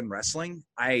beings in wrestling,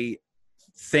 I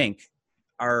think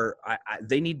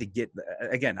they need to get,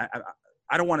 again,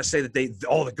 I don't want to say that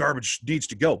all the garbage needs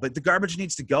to go, but the garbage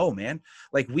needs to go, man.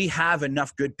 Like, we have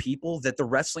enough good people that the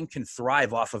wrestling can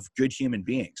thrive off of good human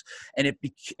beings, and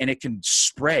it can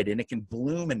spread and it can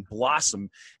bloom and blossom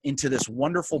into this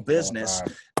wonderful business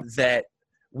that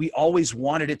we always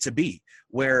wanted it to be,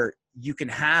 where you can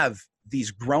have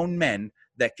these grown men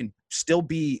that can still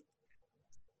be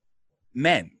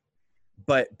men,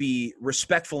 but be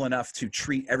respectful enough to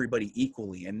treat everybody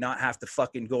equally and not have to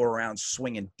fucking go around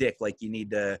swinging dick like you need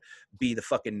to be the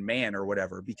fucking man or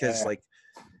whatever. Because like,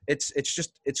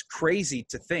 it's crazy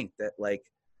to think that like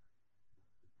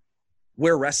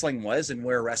where wrestling was and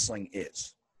where wrestling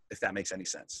is, if that makes any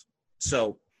sense.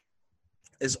 So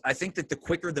I think that the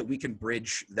quicker that we can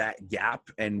bridge that gap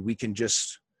and we can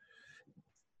just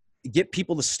get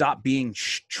people to stop being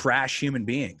trash human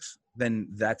beings, then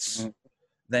that's Mhm.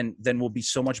 then we'll be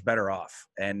so much better off.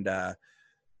 And I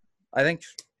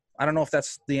don't know if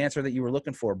that's the answer that you were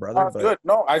looking for, brother. That's good.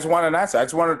 No, I just wanted an answer. I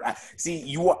just wanted see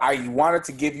you. I wanted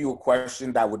to give you a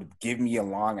question that would give me a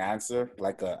long answer,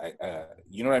 like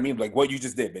you know what I mean, like what you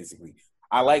just did, basically.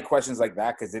 I like questions like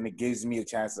that because then it gives me a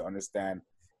chance to understand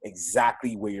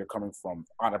exactly where you're coming from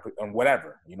on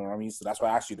whatever. You know what I mean? So that's why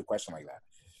I asked you the question like that.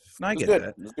 No, I It was get good.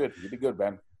 that. It was good. You did good,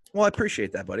 Ben. Well, I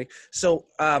appreciate that, buddy. So,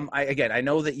 I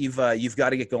know that you've got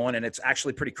to get going, and it's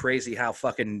actually pretty crazy how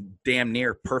fucking damn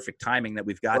near perfect timing that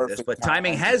we've got this. Perfect But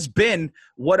timing timing. has been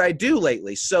what I do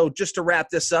lately. So, just to wrap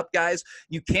this up, guys,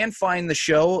 you can find the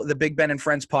show, the Big Ben and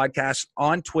Friends podcast,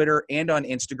 on Twitter and on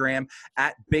Instagram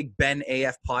at Big Ben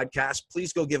AF Podcast.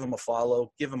 Please go give them a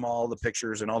follow. Give them all the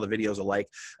pictures and all the videos alike.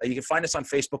 You can find us on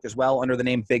Facebook as well under the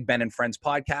name Big Ben and Friends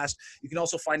Podcast. You can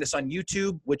also find us on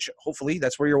YouTube, which hopefully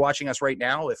that's where you're watching us right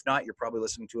now. If not, you're probably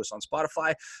listening to us on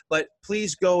Spotify. But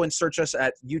please go and search us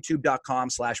at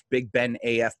youtube.com/Big Ben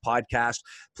AF Podcast.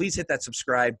 Please hit that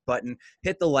subscribe button.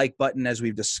 Hit the like button, as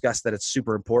we've discussed, that it's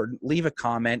super important. Leave a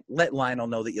comment. Let Lionel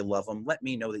know that you love him. Let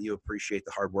me know that you appreciate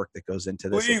the hard work that goes into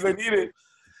this. Please, I need it.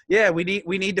 Yeah, we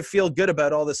need to feel good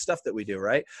about all this stuff that we do,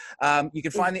 right? You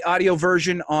can find the audio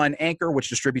version on Anchor, which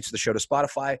distributes the show to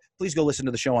Spotify. Please go listen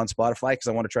to the show on Spotify because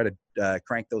I want to try to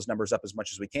crank those numbers up as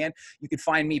much as we can. You can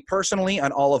find me personally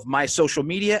on all of my social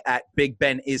media at Big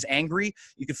Ben is Angry.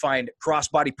 You can find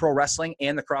Crossbody Pro Wrestling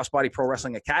and the Crossbody Pro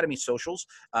Wrestling Academy socials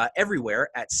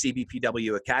everywhere at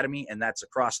CBPW Academy, and that's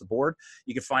across the board.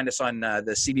 You can find us on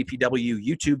the CBPW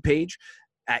YouTube page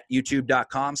at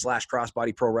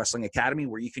youtube.com/Crossbody Pro Wrestling Academy,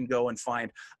 where you can go and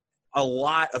find a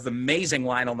lot of amazing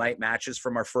Lionel Knight matches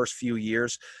from our first few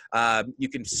years. You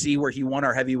can see where he won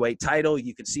our heavyweight title.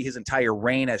 You can see his entire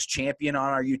reign as champion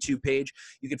on our YouTube page.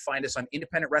 You can find us on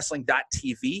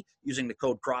independentwrestling.tv using the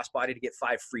code Crossbody to get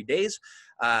 5 free days,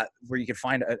 where you can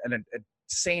find an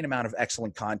insane amount of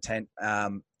excellent content.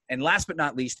 And last but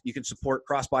not least, you can support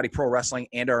Crossbody Pro Wrestling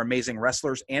and our amazing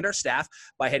wrestlers and our staff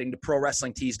by heading to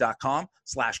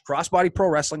prowrestlingtees.com/Crossbody Pro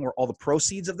Wrestling, where all the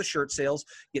proceeds of the shirt sales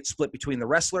get split between the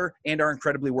wrestler and our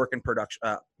incredibly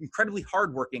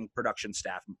hardworking production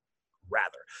staff,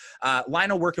 rather.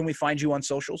 Lionel, where can we find you on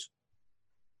socials?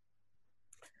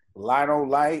 Black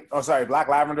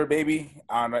Lavender Baby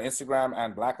on Instagram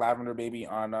and Black Lavender Baby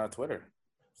on Twitter.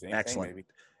 Same Excellent. thing, baby.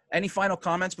 Any final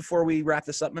comments before we wrap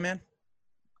this up, my man?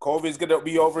 COVID's going to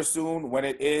be over soon. When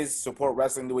it is, support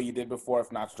wrestling the way you did before,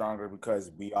 if not stronger,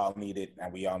 because we all need it,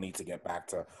 and we all need to get back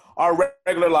to our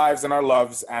regular lives and our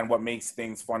loves and what makes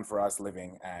things fun for us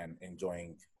living and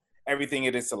enjoying everything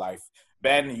it is to life.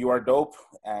 Ben, you are dope,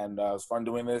 and it was fun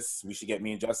doing this. We should get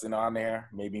me and Justin on there,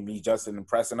 maybe me, Justin, and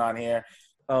Preston on here.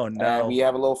 Oh, no. And we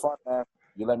have a little fun, man.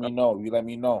 You let me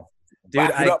know. Dude,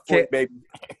 Back it up for it, baby.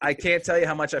 I can't tell you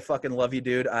how much I fucking love you,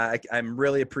 dude. I'm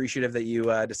really appreciative that you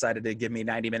decided to give me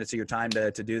 90 minutes of your time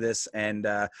to do this. And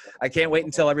I can't wait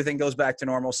until everything goes back to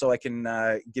normal so I can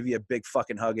give you a big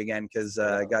fucking hug again because,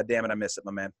 God damn it, I miss it,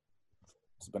 my man.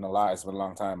 It's been a lot. It's been a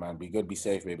long time, man. Be good, be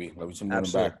safe, baby. Love you some moving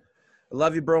Absolutely. back. I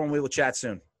love you, bro, and we will chat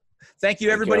soon. Thank you,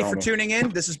 everybody, for tuning in.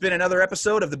 This has been another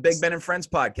episode of the Big Ben and Friends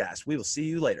podcast. We will see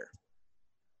you later.